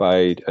fought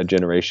by a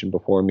generation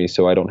before me,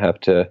 so I don't have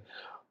to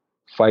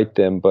fight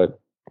them, but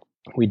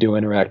we do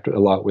interact a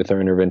lot with our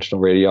interventional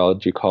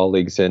radiology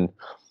colleagues in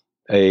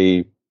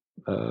a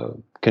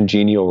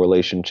congenial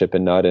relationship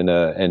and not in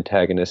an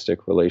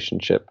antagonistic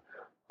relationship.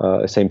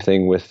 Same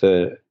thing with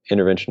the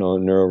interventional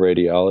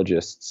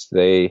neuroradiologists.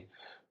 They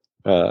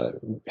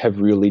have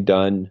really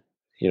done,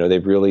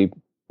 they've really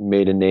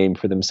made a name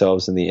for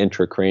themselves in the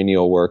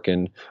intracranial work,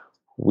 and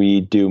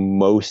we do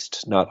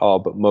most, not all,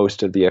 but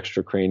most of the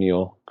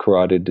extracranial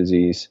carotid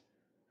disease.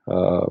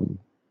 And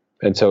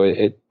so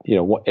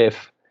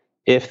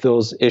if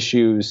those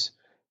issues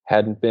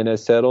hadn't been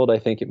as settled, I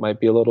think it might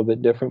be a little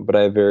bit different, but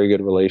I have very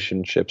good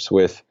relationships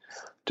with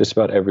just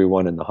about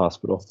everyone in the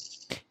hospital.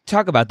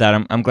 Talk about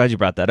that. I'm glad you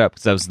brought that up,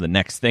 because that was the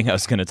next thing I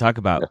was going to talk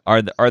about.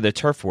 Yeah. Are the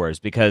turf wars,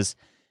 because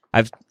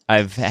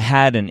I've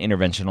had an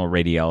interventional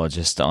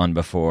radiologist on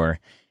before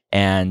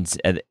and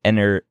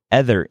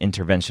other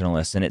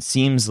interventionalists, and it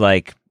seems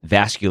like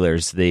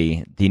vascular's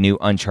the new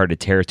uncharted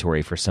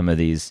territory for some of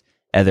these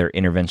other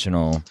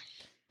interventional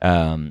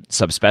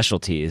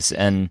subspecialties.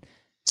 And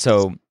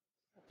so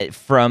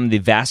from the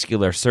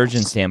vascular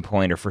surgeon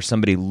standpoint, or for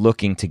somebody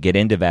looking to get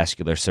into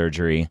vascular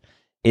surgery,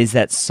 is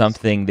that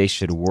something they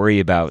should worry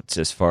about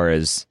as far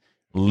as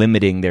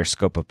limiting their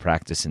scope of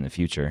practice in the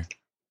future?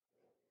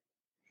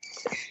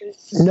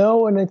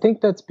 No, and I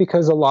think that's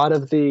because a lot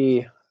of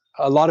the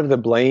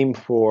blame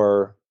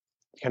for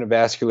kind of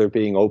vascular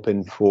being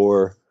open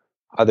for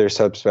other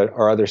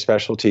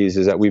specialties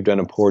is that we've done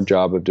a poor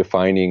job of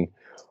defining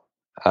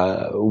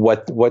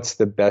what's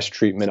the best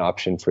treatment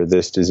option for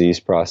this disease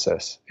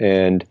process.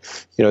 And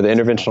the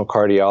interventional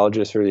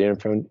cardiologists or the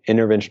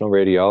interventional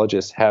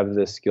radiologists have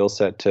the skill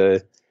set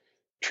to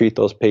treat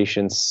those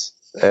patients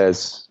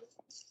as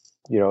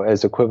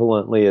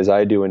equivalently as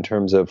I do in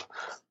terms of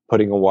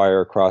putting a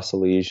wire across a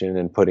lesion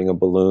and putting a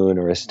balloon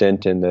or a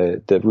stent in.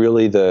 The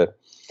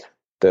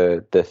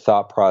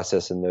thought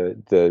process and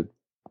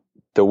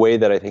the way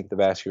that I think the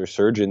vascular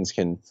surgeons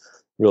can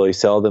really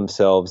sell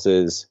themselves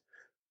is,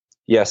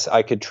 yes,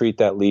 I could treat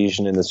that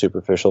lesion in the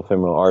superficial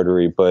femoral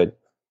artery, but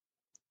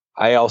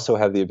I also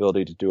have the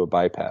ability to do a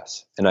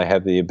bypass, and I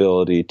have the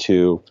ability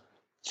to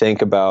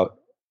think about,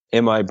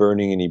 am I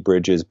burning any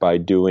bridges by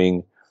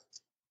doing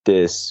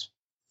this?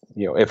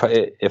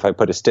 If I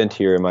put a stent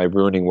here, am I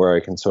ruining where I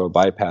can sew a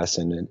bypass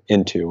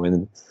into?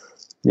 And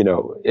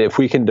if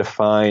we can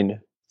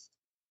define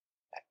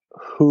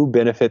who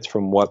benefits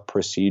from what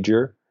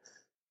procedure,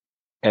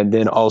 and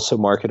then also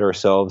market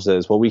ourselves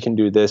as, well, we can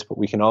do this, but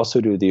we can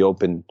also do the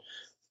open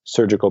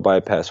surgical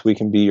bypass. We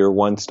can be your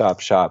one-stop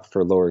shop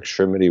for lower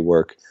extremity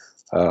work.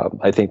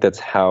 I think that's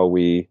how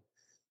we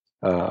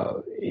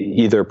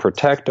either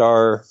protect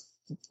our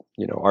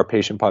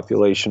patient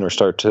population or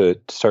start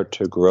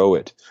to grow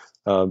it.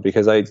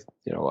 Because I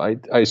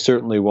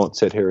certainly won't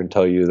sit here and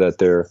tell you that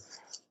there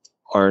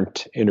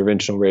aren't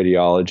interventional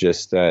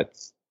radiologists that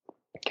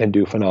can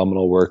do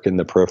phenomenal work in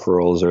the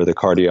peripherals, or the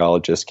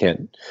cardiologists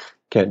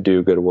can't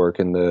do good work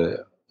in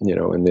the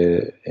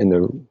in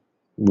the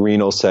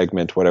renal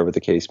segment, whatever the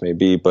case may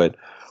be. But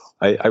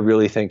I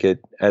really think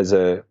it as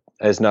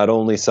not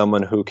only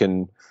someone who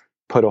can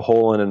put a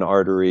hole in an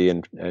artery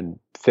and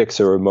fix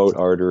a remote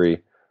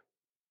artery,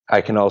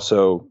 I can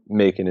also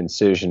make an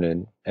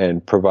incision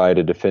and provide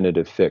a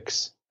definitive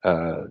fix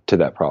to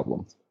that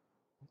problem.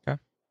 Okay.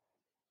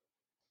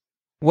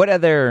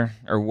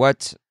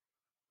 What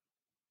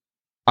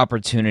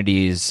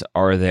opportunities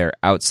are there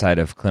outside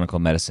of clinical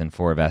medicine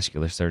for a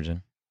vascular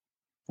surgeon?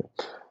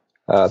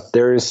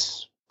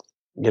 There's,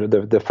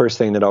 the first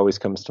thing that always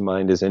comes to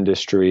mind is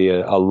industry.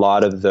 A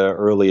lot of the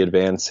early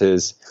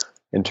advances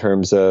in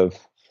terms of,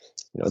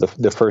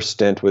 the first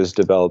stent was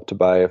developed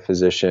by a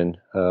physician,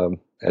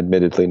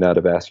 admittedly not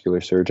a vascular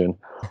surgeon.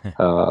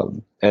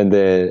 And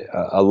then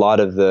a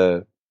lot of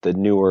the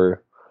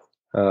newer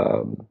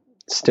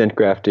stent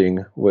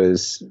grafting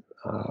was,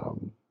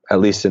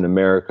 at least in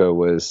America,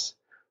 was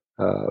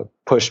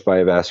pushed by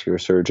a vascular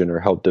surgeon or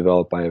helped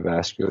develop by a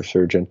vascular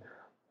surgeon.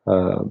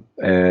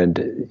 And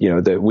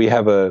that we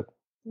have at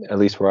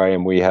least where I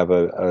am, we have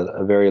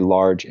a very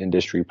large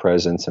industry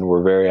presence, and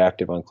we're very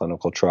active on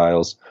clinical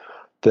trials.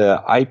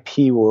 The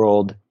IP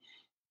world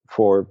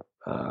for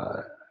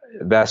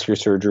vascular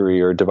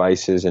surgery or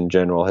devices in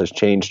general has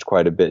changed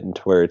quite a bit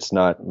into where it's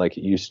not like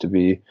it used to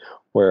be,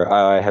 where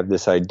I have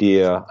this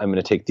idea, I'm going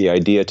to take the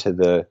idea to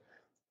the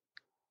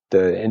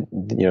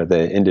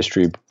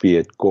industry, be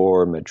it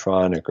Gore,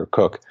 Medtronic, or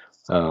Cook,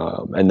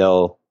 and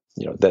they'll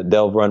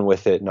run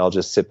with it, and I'll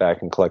just sit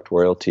back and collect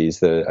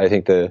royalties. I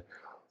think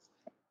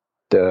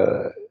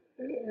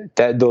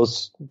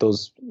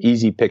those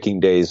easy picking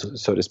days,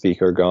 so to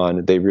speak, are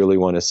gone. They really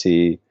want to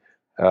see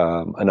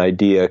an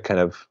idea kind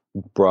of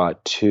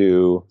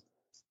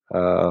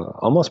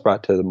almost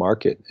brought to the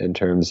market in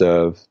terms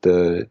of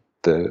the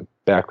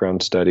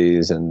background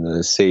studies and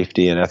the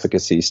safety and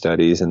efficacy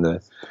studies,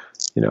 and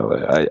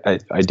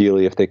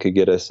ideally if they could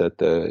get us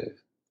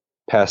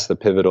past the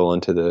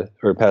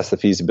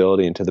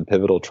feasibility into the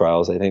pivotal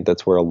trials. I think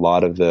that's where a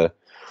lot of the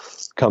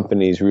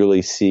companies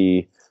really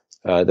see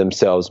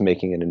themselves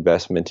making an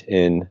investment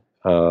in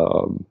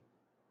a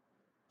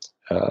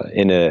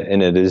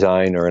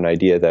design or an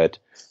idea that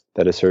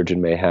a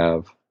surgeon may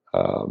have.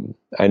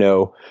 I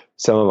know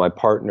some of my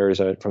partners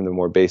from the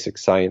more basic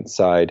science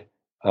side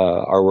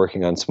are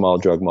working on small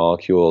drug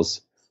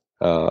molecules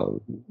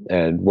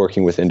and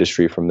working with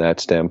industry from that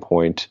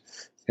standpoint.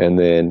 And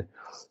then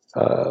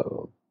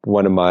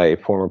one of my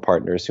former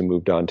partners who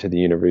moved on to the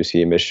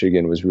University of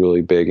Michigan was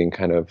really big in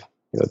kind of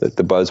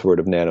the buzzword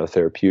of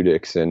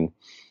nanotherapeutics, and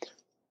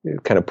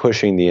kind of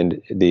pushing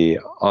the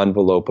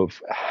envelope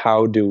of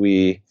how do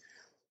we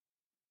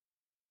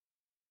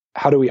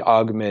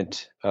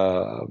augment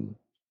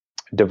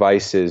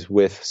devices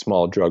with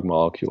small drug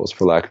molecules,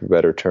 for lack of a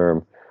better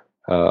term,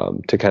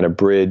 to kind of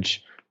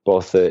bridge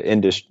both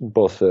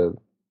the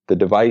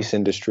device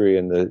industry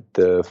and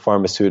the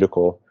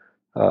pharmaceutical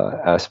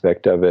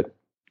aspect of it.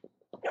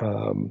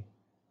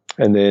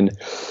 And then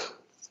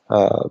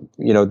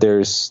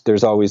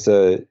there's always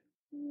the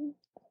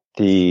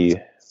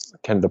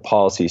kind of the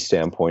policy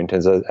standpoint.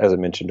 As I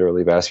mentioned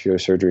earlier, vascular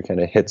surgery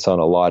kind of hits on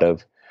a lot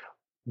of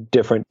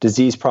different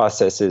disease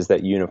processes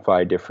that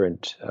unify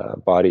different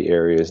body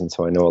areas. And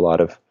so I know a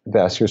lot of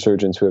vascular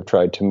surgeons who have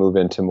tried to move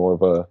into more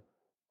of a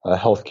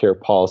healthcare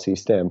policy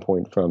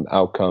standpoint from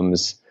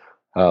outcomes,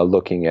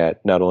 looking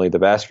at not only the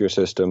vascular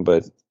system,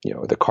 but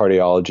the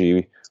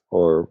cardiology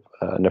or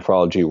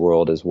nephrology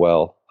world as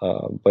well.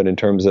 But in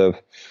terms of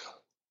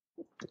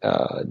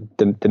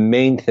the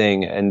main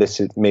thing, and this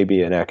is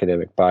maybe an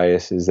academic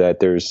bias, is that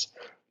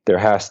there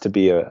has to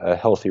be a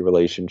healthy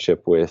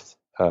relationship with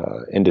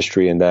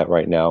industry, and that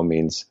right now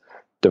means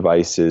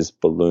devices,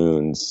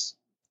 balloons,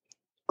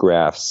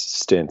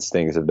 grafts, stents,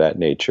 things of that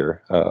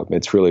nature.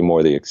 It's really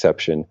more the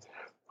exception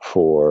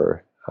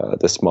for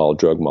the small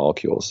drug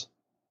molecules.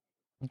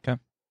 Okay.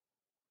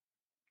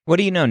 What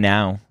do you know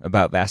now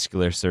about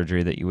vascular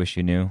surgery that you wish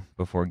you knew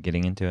before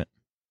getting into it?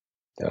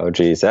 Oh,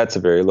 geez, that's a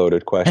very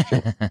loaded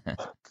question.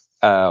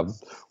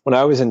 When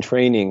I was in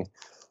training,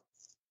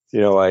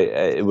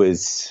 it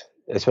was,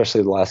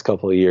 especially the last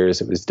couple of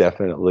years, it was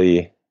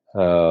definitely,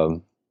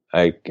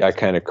 I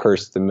kind of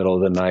cursed the middle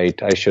of the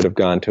night. I should have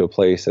gone to a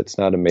place that's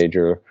not a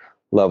major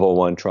level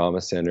 1 trauma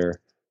center,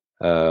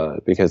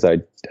 because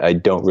I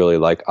don't really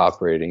like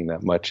operating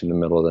that much in the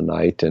middle of the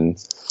night.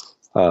 And,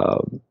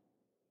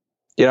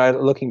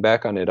 looking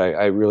back on it,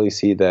 I really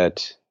see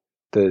that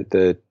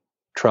the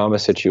trauma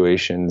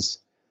situations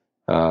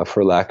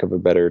for lack of a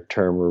better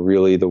term, were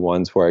really the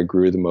ones where I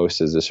grew the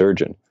most as a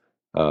surgeon.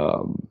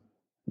 And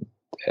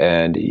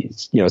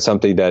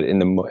something that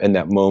in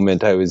that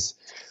moment I was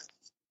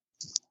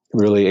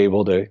really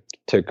able to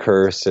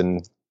curse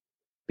and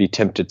be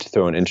tempted to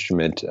throw an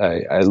instrument.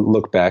 I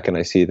look back and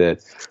I see that,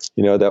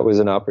 that was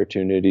an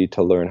opportunity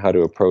to learn how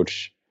to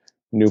approach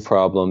new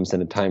problems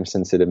in a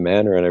time-sensitive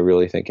manner, and I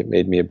really think it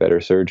made me a better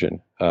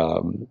surgeon.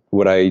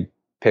 Would I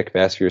pick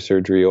vascular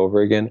surgery over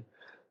again?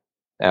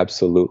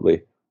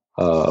 Absolutely.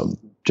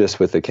 Just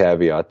with the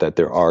caveat that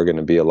there are going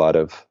to be a lot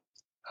of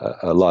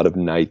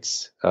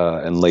nights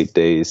and late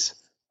days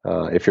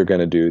if you're going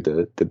to do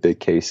the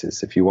big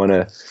cases. If you want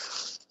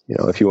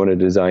to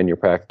design your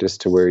practice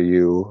to where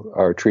you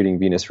are treating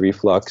venous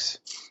reflux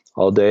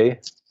all day,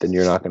 then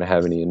you're not going to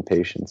have any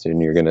inpatients,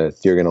 and you're going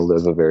to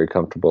live a very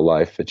comfortable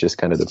life. It just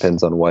kind of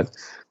depends on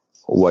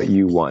what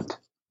you want.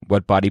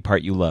 What body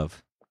part you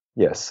love.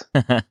 Yes,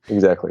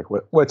 exactly.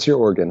 What's your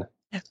organ?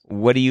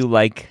 What do you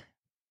like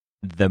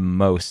the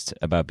most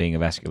about being a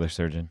vascular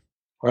surgeon?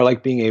 I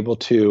like being able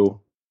to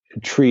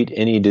treat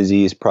any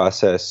disease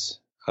process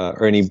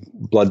or any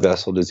blood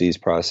vessel disease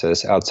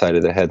process outside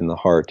of the head and the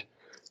heart,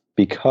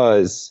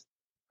 because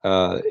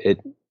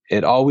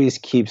it always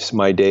keeps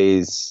my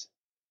days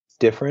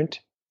different,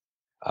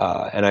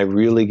 and I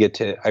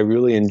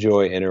really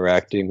enjoy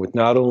interacting with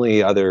not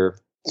only other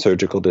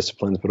surgical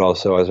disciplines but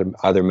also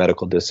other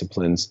medical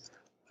disciplines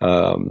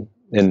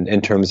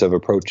in terms of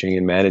approaching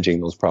and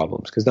managing those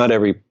problems. Because not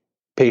every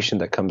patient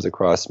that comes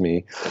across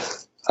me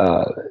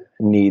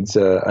needs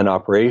an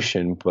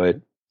operation, but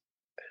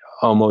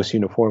almost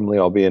uniformly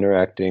I'll be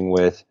interacting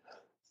with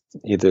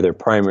either their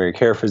primary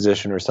care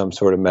physician or some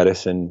sort of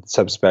medicine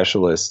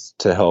subspecialist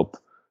to help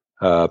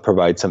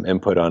provide some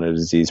input on a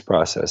disease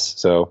process.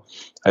 So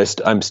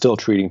I'm still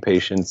treating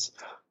patients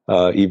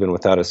even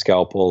without a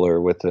scalpel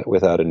or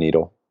without a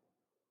needle.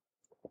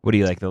 What do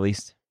you like the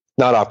least?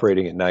 Not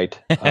operating at night.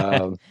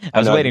 I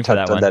was waiting for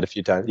that one. I've done that a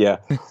few times. Yeah.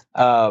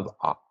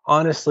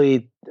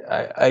 Honestly,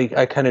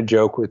 I kind of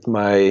joke with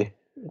my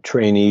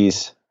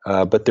trainees,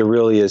 but there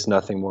really is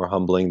nothing more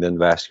humbling than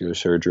vascular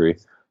surgery.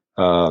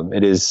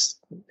 It is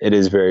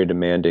very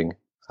demanding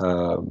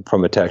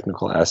from a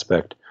technical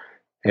aspect,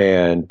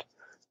 and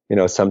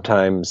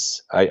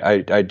sometimes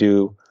I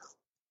do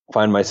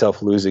find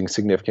myself losing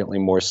significantly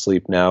more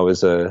sleep now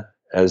as an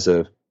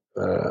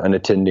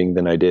attending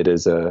than I did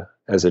as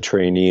a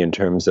trainee, in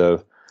terms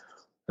of,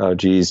 oh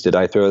geez, did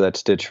I throw that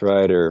stitch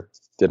right, or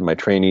did my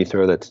trainee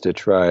throw that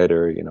stitch right,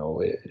 or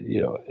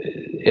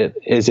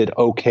is it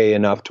okay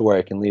enough to where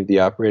I can leave the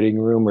operating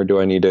room, or do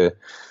I need to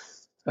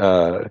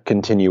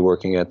continue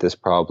working at this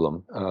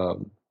problem?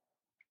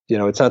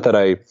 It's not that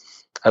I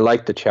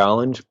like the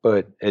challenge,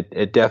 but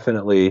it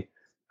definitely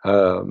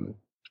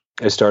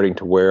is starting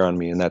to wear on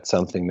me, and that's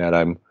something that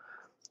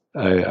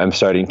I'm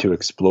starting to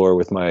explore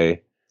with my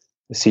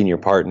senior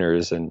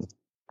partners. And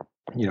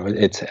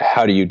it's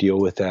how do you deal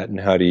with that, and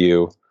how do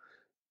you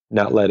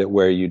not let it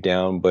wear you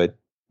down, but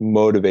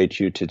motivate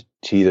you to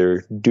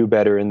either do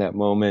better in that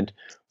moment,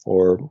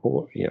 or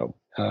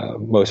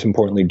most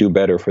importantly, do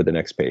better for the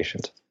next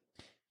patient.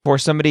 For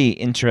somebody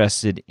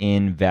interested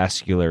in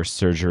vascular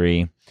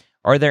surgery,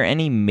 are there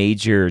any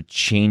major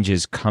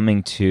changes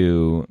coming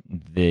to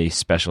the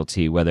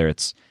specialty, whether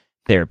it's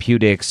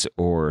therapeutics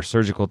or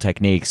surgical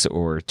techniques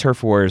or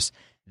turf wars,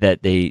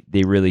 that they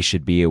really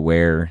should be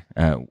aware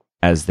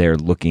as they're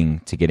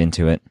looking to get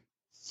into it?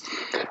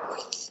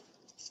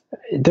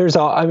 There's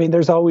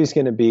always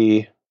going to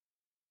be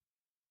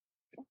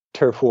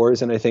turf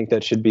wars, and I think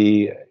that should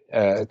be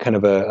kind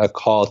of a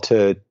call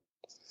to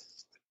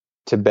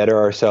better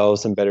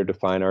ourselves and better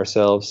define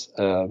ourselves.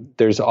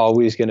 There's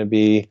always going to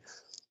be,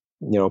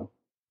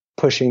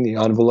 pushing the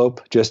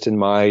envelope. Just in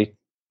my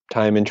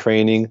time in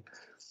training,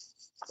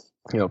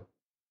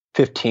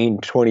 15,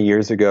 20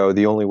 years ago,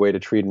 the only way to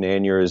treat an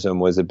aneurysm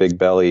was a big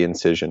belly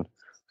incision.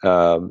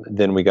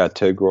 Then we got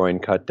to groin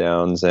cut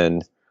downs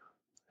and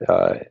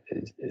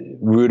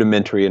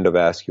rudimentary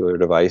endovascular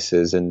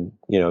devices. And,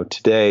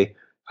 today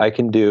I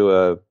can do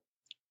a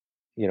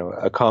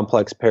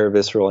complex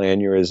paravisceral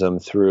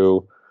aneurysm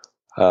through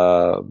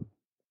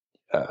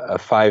a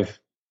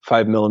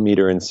 5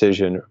 millimeter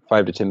incision,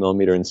 5 to 10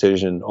 millimeter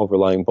incision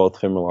overlying both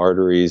femoral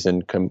arteries,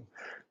 and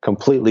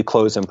completely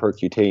close them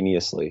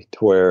percutaneously,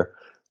 to where,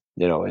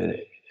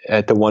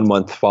 at the 1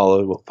 month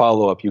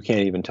follow up, you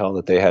can't even tell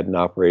that they had an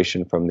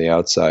operation from the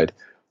outside.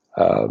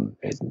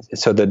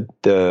 So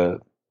the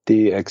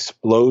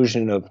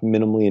explosion of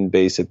minimally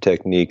invasive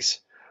techniques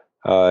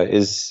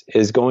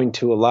is going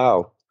to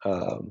allow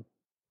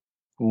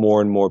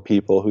more and more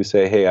people who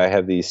say, hey, I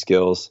have these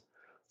skills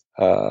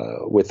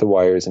with the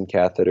wires and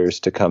catheters,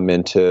 to come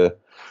into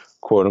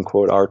quote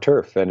unquote our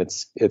turf. And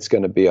it's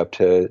going to be up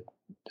to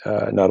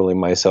not only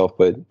myself,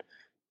 but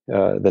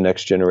the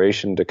next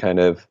generation to kind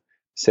of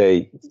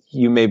say,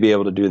 you may be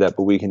able to do that,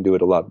 but we can do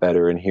it a lot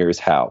better, and here's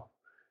how.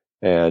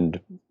 And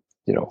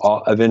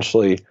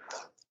eventually,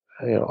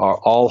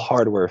 all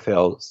hardware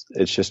fails.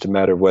 It's just a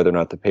matter of whether or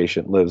not the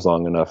patient lives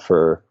long enough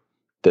for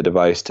the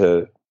device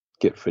to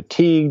get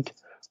fatigued,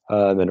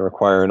 and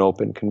require an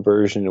open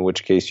conversion, in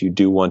which case you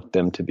do want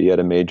them to be at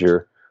a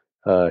major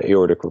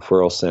aortic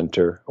referral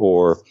center,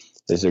 or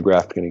is the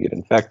graft going to get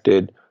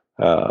infected?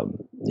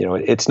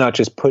 It's not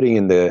just putting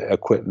in the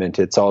equipment,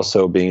 it's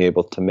also being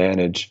able to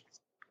manage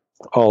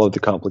all of the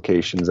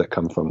complications that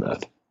come from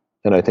that.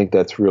 And I think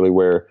that's really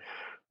where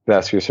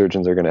vascular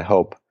surgeons are going to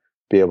help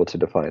be able to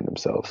define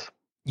themselves.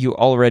 You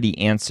already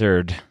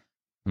answered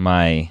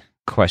my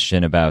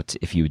question about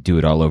if you would do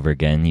it all over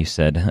again. You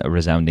said a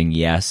resounding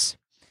yes.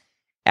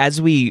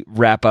 As we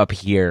wrap up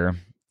here,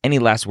 any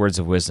last words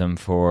of wisdom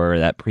for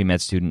that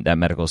pre-med student, that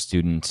medical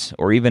student,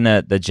 or even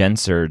the Gen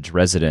Surg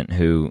resident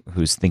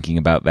who's thinking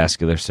about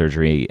vascular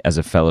surgery as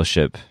a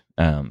fellowship,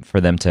 for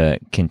them to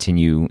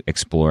continue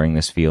exploring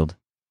this field?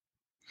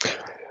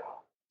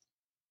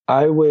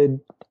 I'd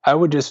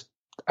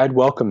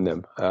welcome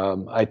them.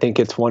 I think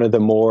it's one of the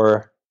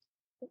more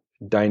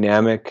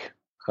dynamic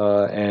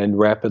and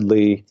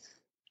rapidly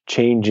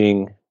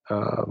changing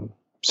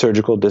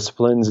surgical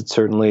disciplines. It's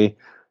certainly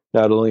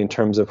not only in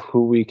terms of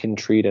who we can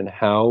treat and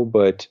how,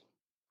 but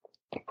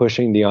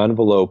pushing the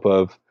envelope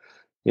of,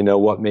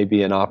 what may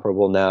be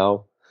inoperable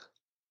now.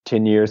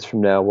 10 years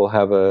from now, we'll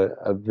have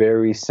a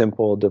very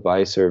simple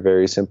device or a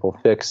very simple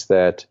fix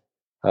that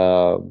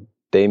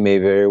they may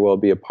very well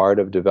be a part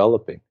of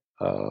developing.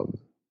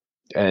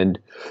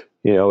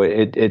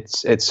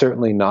 It's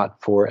certainly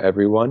not for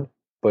everyone,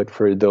 but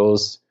for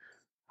those,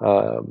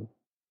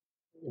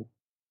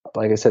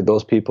 like I said,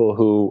 those people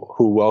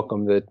who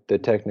welcome the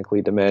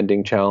technically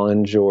demanding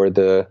challenge, or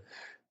the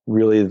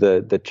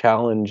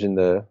challenge and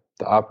the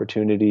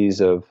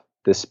opportunities of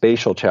the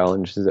spatial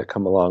challenges that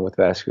come along with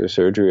vascular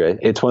surgery.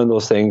 It's one of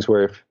those things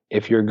where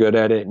if you're good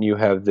at it and you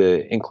have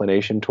the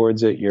inclination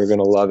towards it, you're going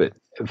to love it.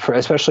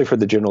 Especially for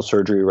the general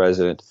surgery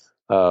resident,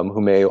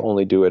 who may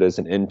only do it as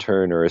an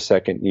intern or a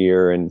second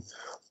year and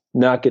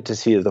not get to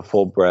see the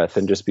full breadth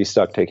and just be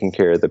stuck taking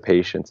care of the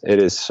patients.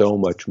 It is so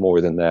much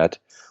more than that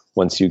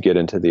once you get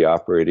into the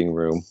operating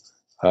room.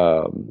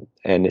 And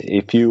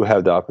if you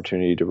have the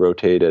opportunity to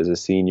rotate as a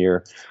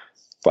senior,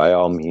 by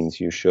all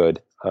means you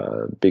should,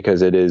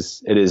 because it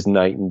is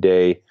night and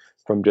day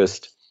from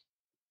just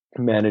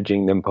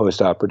managing them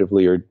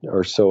post-operatively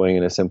or sewing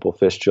in a simple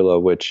fistula,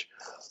 which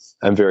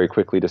I'm very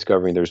quickly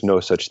discovering there's no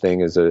such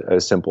thing as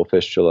a simple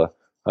fistula.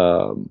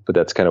 But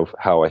that's kind of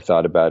how I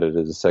thought about it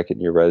as a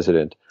second-year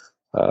resident.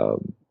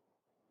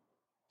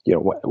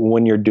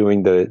 When you're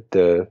doing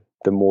the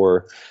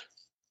more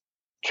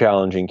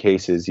challenging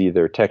cases,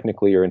 either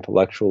technically or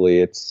intellectually,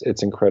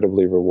 it's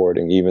incredibly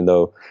rewarding, even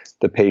though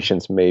the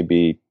patients may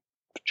be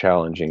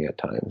challenging at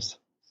times.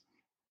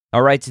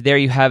 All right, so there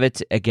you have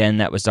it. Again,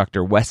 that was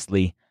Dr.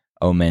 Wesley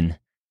Oman,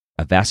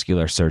 a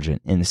vascular surgeon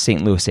in the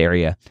St. Louis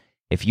area.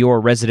 If you're a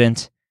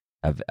resident,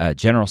 a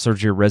general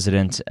surgery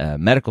resident, a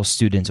medical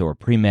student, or a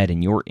pre-med,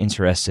 and you're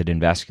interested in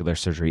vascular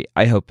surgery,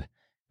 I hope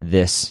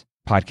this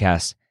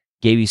podcast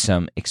gave you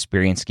some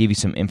experience, gave you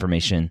some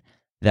information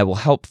that will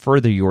help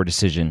further your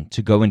decision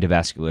to go into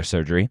vascular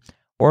surgery,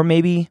 or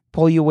maybe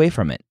pull you away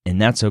from it.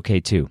 And that's okay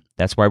too.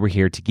 That's why we're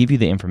here, to give you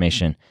the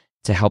information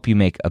to help you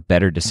make a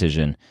better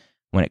decision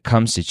when it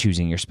comes to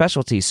choosing your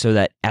specialty, so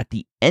that at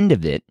the end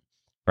of it,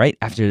 right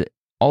after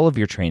all of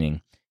your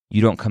training,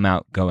 you don't come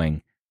out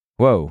going,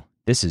 whoa,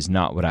 this is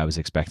not what I was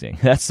expecting.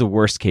 That's the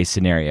worst case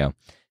scenario.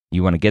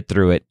 You want to get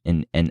through it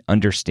and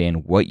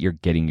understand what you're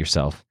getting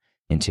yourself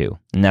into.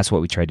 And that's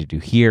what we try to do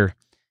here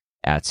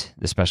at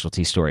the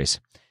Specialty Stories.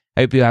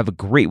 I hope you have a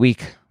great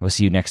week. We'll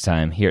see you next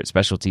time here at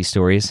Specialty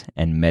Stories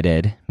and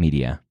MedEd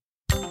Media.